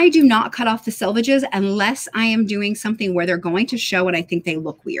 I do not cut off the selvages unless I am doing something where they're going to show and I think they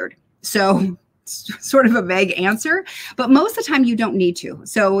look weird. So sort of a vague answer, but most of the time you don't need to.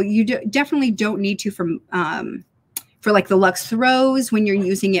 So you definitely don't need to For like the luxe throws, when you're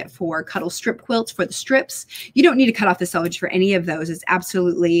using it for cuddle strip quilts for the strips, you don't need to cut off the selvage for any of those. It's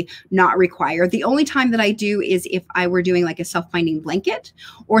absolutely not required. The only time that I do is if I were doing like a self-binding blanket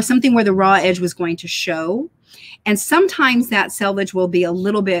or something where the raw edge was going to show. And sometimes that selvage will be a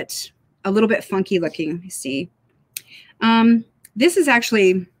little bit funky looking. Let me see. This is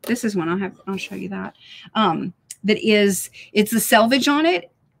one I'll show you that. It's the selvage on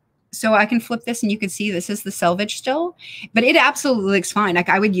it. So I can flip this and you can see this is the selvage still, but it absolutely looks fine. Like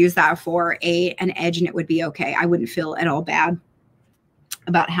I would use that for an edge and it would be okay. I wouldn't feel at all bad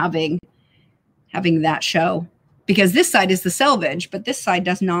about having that show, because this side is the selvage, but this side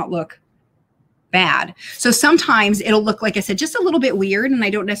does not look bad. So sometimes it'll look, like I said, just a little bit weird, and I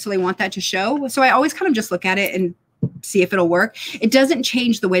don't necessarily want that to show. So I always kind of just look at it and see if it'll work. It doesn't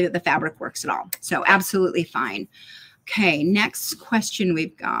change the way that the fabric works at all. So absolutely fine. Okay, next question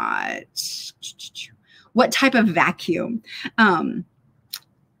we've got. What type of vacuum? So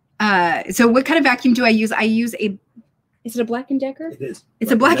what kind of vacuum do I use? I use is it a Black & Decker? It is.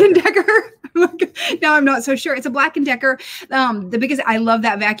 It's a Black & Decker. Now I'm not so sure. It's a Black & Decker. The biggest, I love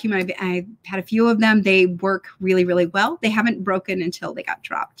that vacuum. I've had a few of them. They work really, really well. They haven't broken until they got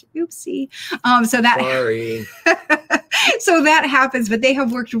dropped. Oopsie. Sorry. So that happens, but they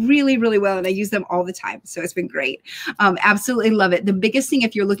have worked really, really well, and I use them all the time. So it's been great. Absolutely love it. The biggest thing,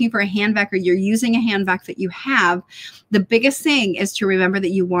 if you're looking for a hand vac or you're using a hand vac that you have, the biggest thing is to remember that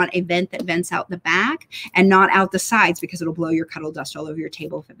you want a vent that vents out the back and not out the sides, because it'll blow your cuddle dust all over your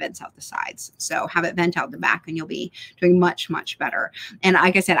table if it vents out the sides. So have it vent out the back and you'll be doing much, much better. And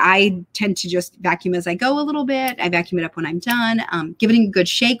like I said, I tend to just vacuum as I go a little bit. I vacuum it up when I'm done. Giving it a good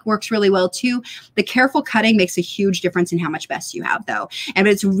shake works really well too. The careful cutting makes a huge difference in how much mess you have though. And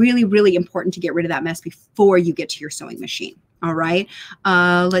it's really, really important to get rid of that mess before you get to your sewing machine. All right.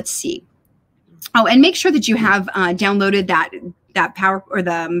 Let's see. Oh, and make sure that you have downloaded that power or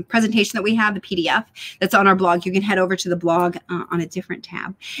the presentation that we have, the PDF that's on our blog. You can head over to the blog on a different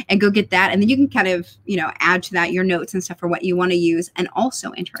tab and go get that. And then you can kind of, add to that your notes and stuff for what you want to use, and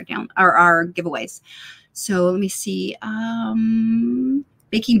also enter our giveaways. So let me see.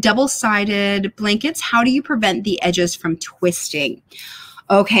 Making double-sided blankets. How do you prevent the edges from twisting?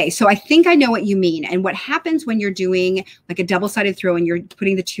 Okay, so I think I know what you mean. And what happens when you're doing like a double-sided throw and you're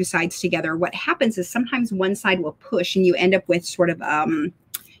putting the two sides together, what happens is sometimes one side will push and you end up with sort of, a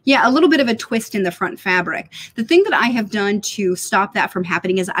little bit of a twist in the front fabric. The thing that I have done to stop that from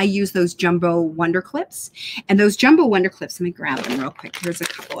happening is I use those jumbo wonder clips. And those jumbo wonder clips, let me grab them real quick. Here's a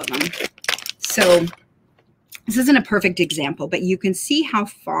couple of them. So this isn't a perfect example, but you can see how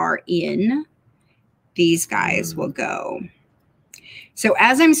far in these guys will go. So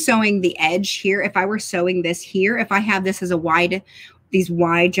as I'm sewing the edge here, if I were sewing this here, if I have this as these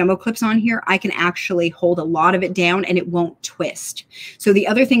wide jumbo clips on here, I can actually hold a lot of it down and it won't twist. So the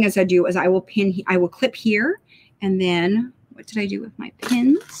other thing as I do is I will clip here, and then what did I do with my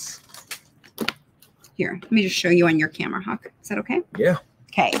pins? Here, let me just show you on your camera, Huck. Is that okay? Yeah.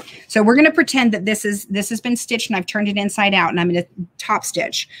 Okay, so we're going to pretend that this has been stitched and I've turned it inside out and I'm going to top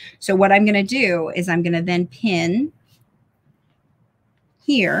stitch. So what I'm going to do is I'm going to then pin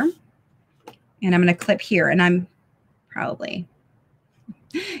here, and I'm going to clip here, and I'm probably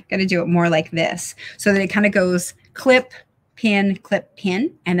going to do it more like this so that it kind of goes clip, pin,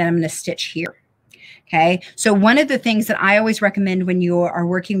 and then I'm going to stitch here. Okay, so one of the things that I always recommend when you are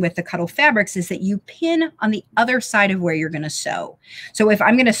working with the Cuddle fabrics is that you pin on the other side of where you're going to sew. So if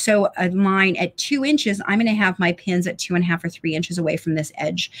I'm going to sew a line at 2 inches, I'm going to have my pins at 2.5 or 3 inches away from this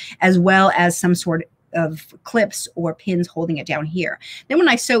edge, as well as some sort of clips or pins holding it down here. Then when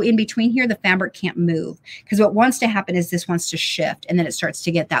I sew in between here, the fabric can't move, because what wants to happen is this wants to shift, and then it starts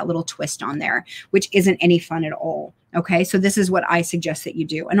to get that little twist on there, which isn't any fun at all. Okay, so this is what I suggest that you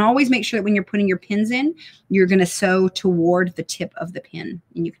do. And always make sure that when you're putting your pins in, you're going to sew toward the tip of the pin,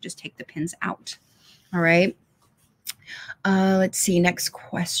 and you can just take the pins out. All right. Let's see. Next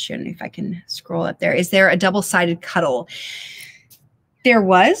question, if I can scroll up there. Is there a double-sided cuddle? There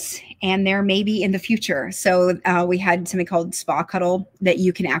was, and there may be in the future. So we had something called Spa Cuddle that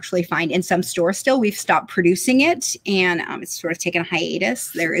you can actually find in some stores still. We've stopped producing it, and it's sort of taken a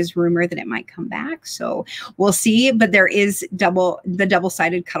hiatus. There is rumor that it might come back, so we'll see. But there is the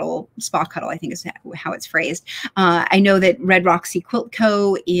double-sided cuddle, Spa Cuddle, I think is how it's phrased. I know that Red Roxy Quilt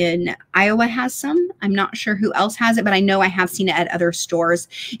Co. in Iowa has some. I'm not sure who else has it, but I know I have seen it at other stores.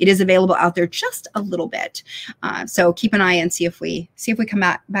 It is available out there just a little bit. So keep an eye and see if we come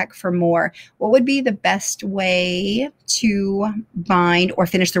back for more. What would be the best way to bind or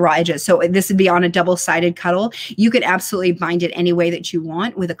finish the raw edges? So this would be on a double-sided cuddle. You could absolutely bind it any way that you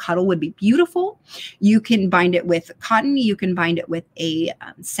want. With a cuddle would be beautiful. You can bind it with cotton. You can bind it with a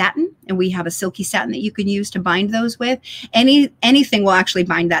satin, and we have a silky satin that you can use to bind those with. Anything will actually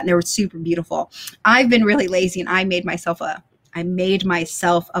bind that, and they're super beautiful. I've been really lazy, and I made myself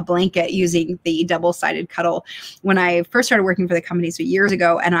a blanket using the double-sided Cuddle when I first started working for the company years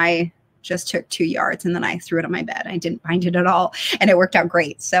ago, and I just took 2 yards and then I threw it on my bed. I didn't bind it at all, and it worked out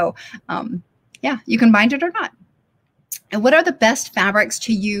great. So yeah, you can bind it or not. And what are the best fabrics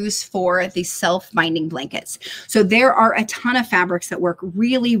to use for the self-binding blankets? So there are a ton of fabrics that work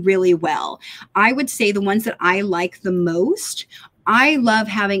really, really well. I would say the ones that I like the most, I love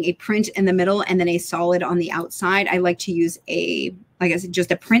having a print in the middle and then a solid on the outside. I like to use like I said,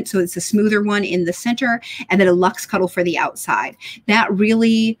 just a print, so it's a smoother one in the center, and then a luxe cuddle for the outside. That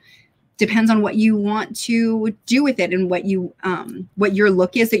really depends on what you want to do with it and what your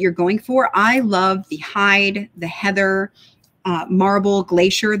look is that you're going for. I love the hide, the heather, marble,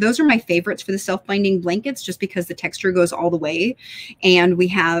 glacier. Those are my favorites for the self-binding blankets, just because the texture goes all the way, and we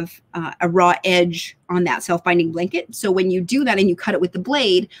have a raw edge on that self-binding blanket. So when you do that and you cut it with the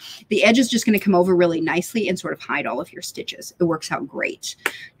blade, the edge is just going to come over really nicely and sort of hide all of your stitches. It works out great.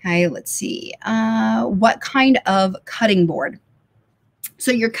 Okay, let's see. What kind of cutting board?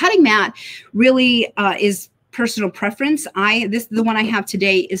 So your cutting mat really is personal preference. The one I have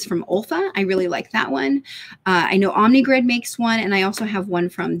today is from Olfa. I really like that one. I know OmniGrid makes one, and I also have one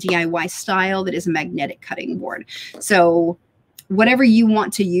from DIY Style that is a magnetic cutting board. So whatever you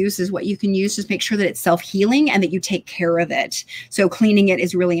want to use is what you can use. Just make sure that it's self-healing and that you take care of it. So cleaning it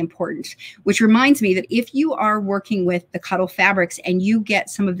is really important, which reminds me that if you are working with the Cuddle fabrics and you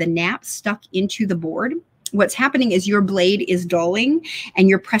get some of the nap stuck into the board, what's happening is your blade is dulling and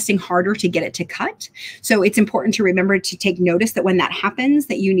you're pressing harder to get it to cut. So it's important to remember to take notice that when that happens,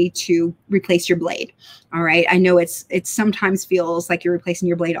 that you need to replace your blade. All right. I know it sometimes feels like you're replacing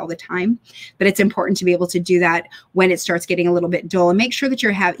your blade all the time, but it's important to be able to do that when it starts getting a little bit dull, and make sure that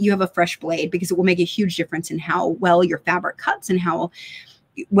you have a fresh blade, because it will make a huge difference in how well your fabric cuts and how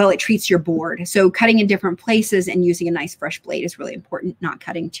well it treats your board. So cutting in different places and using a nice fresh blade is really important, not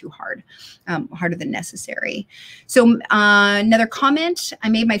cutting too hard, harder than necessary. So another comment, I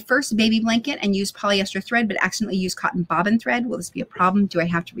made my first baby blanket and used polyester thread, but accidentally used cotton bobbin thread. Will this be a problem? Do I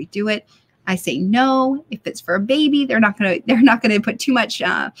have to redo it? I say no. If it's for a baby, they're not gonna put too much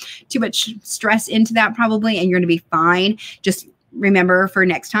stress into that probably, and you're gonna be fine. Just remember for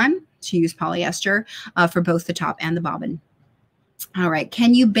next time to use polyester for both the top and the bobbin. All right.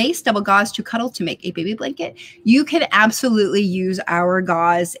 Can you base double gauze to Cuddle to make a baby blanket? You can absolutely use our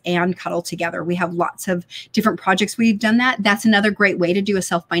gauze and Cuddle together. We have lots of different projects we've done that. That's another great way to do a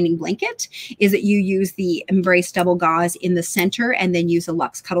self-binding blanket, is that you use the Embrace double gauze in the center and then use a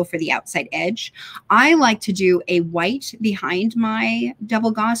luxe Cuddle for the outside edge. I like to do a white behind my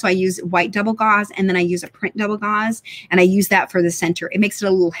double gauze. So I use white double gauze, and then I use a print double gauze, and I use that for the center. It makes it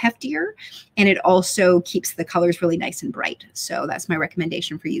a little heftier, and it also keeps the colors really nice and bright. So that's my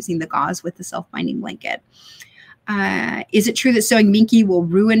recommendation for using the gauze with the self-binding blanket. Is it true that sewing Minky will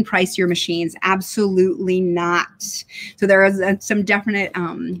price your machines? Absolutely not. So there are some definite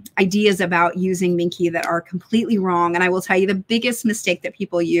ideas about using Minky that are completely wrong. And I will tell you, the biggest mistake that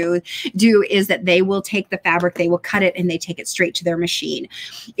people do is that they will take the fabric, they will cut it, and they take it straight to their machine.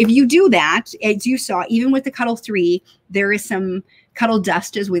 If you do that, as you saw, even with the Cuddle 3, there is some Cuddle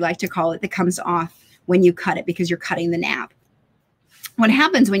dust, as we like to call it, that comes off when you cut it, because you're cutting the nap. What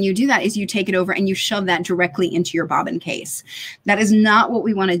happens when you do that is you take it over and you shove that directly into your bobbin case. That is not what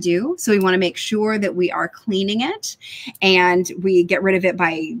we want to do. So we want to make sure that we are cleaning it, and we get rid of it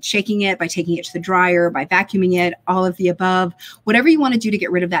by shaking it, by taking it to the dryer, by vacuuming it, all of the above, whatever you want to do to get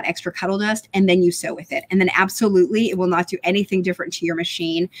rid of that extra Cuddle dust, and then you sew with it. And then absolutely, it will not do anything different to your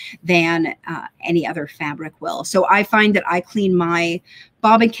machine than any other fabric will. So I find that I clean my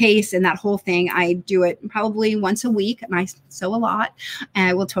bobbin case and that whole thing, I do it probably once a week, and I sew a lot, and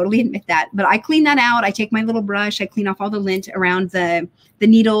I will totally admit that. But I clean that out. I take my little brush, I clean off all the lint around the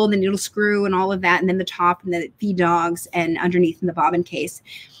needle, the needle screw, and all of that, and then the top and the feed dogs and underneath in the bobbin case.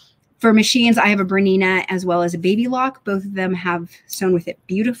 For machines, I have a Bernina as well as a Baby Lock. Both of them have sewn with it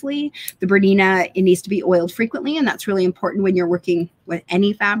beautifully. The Bernina, it needs to be oiled frequently, and that's really important when you're working with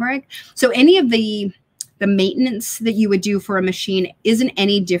any fabric. So any of the maintenance that you would do for a machine isn't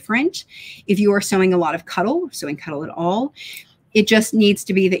any different if you are sewing a lot of Cuddle, sewing Cuddle at all. It just needs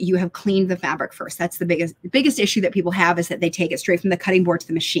to be that you have cleaned the fabric first. That's the biggest issue that people have, is that they take it straight from the cutting board to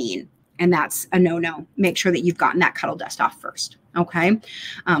the machine. And that's a no-no. Make sure that you've gotten that Cuddle dust off first. Okay.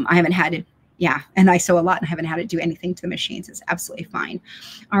 I haven't had it. Yeah. And I sew a lot and haven't had to do anything to the machines. It's absolutely fine.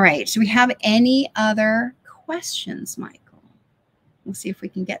 All right. Do we have any other questions, Michael? We'll see if we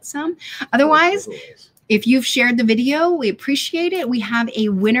can get some. Otherwise, if you've shared the video, we appreciate it. We have a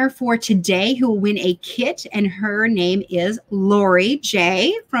winner for today who will win a kit, and her name is Lori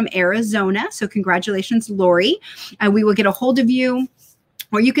J from Arizona. So congratulations, Lori. We will get a hold of you,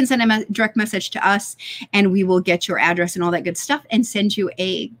 or you can send a direct message to us, and we will get your address and all that good stuff and send you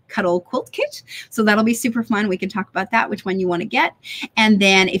a Cuddle quilt kit. So that'll be super fun. We can talk about that, which one you want to get. And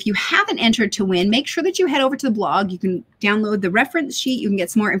then if you haven't entered to win, make sure that you head over to the blog. You can download the reference sheet. You can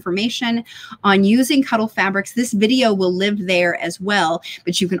get some more information on using Cuddle fabrics. This video will live there as well,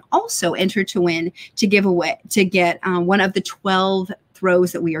 but you can also enter to win to give away, to get one of the 12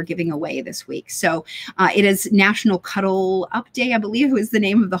 throws that we are giving away this week. So it is National Cuddle Up Day, I believe was the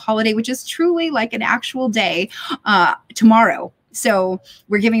name of the holiday, which is truly like an actual day tomorrow. So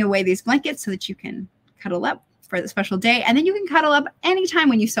we're giving away these blankets so that you can cuddle up for the special day. And then you can cuddle up anytime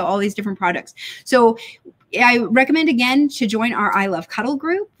when you sew all these different products. So I recommend again to join our I Love Cuddle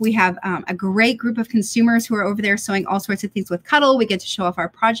group. We have a great group of consumers who are over there sewing all sorts of things with Cuddle. We get to show off our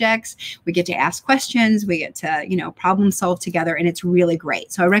projects. We get to ask questions. We get to, you know, problem solve together, and it's really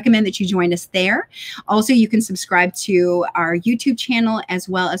great. So I recommend that you join us there. Also, you can subscribe to our YouTube channel as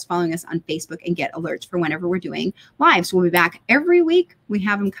well as following us on Facebook and get alerts for whenever we're doing lives. We'll be back every week. We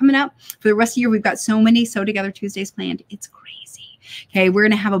have them coming up for the rest of the year. We've got so many Sew Together Tuesdays planned. It's crazy. Okay, we're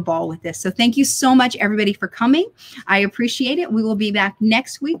going to have a ball with this. So thank you so much, everybody, for coming. I appreciate it. We will be back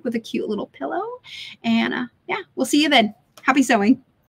next week with a cute little pillow. And yeah, we'll see you then. Happy sewing.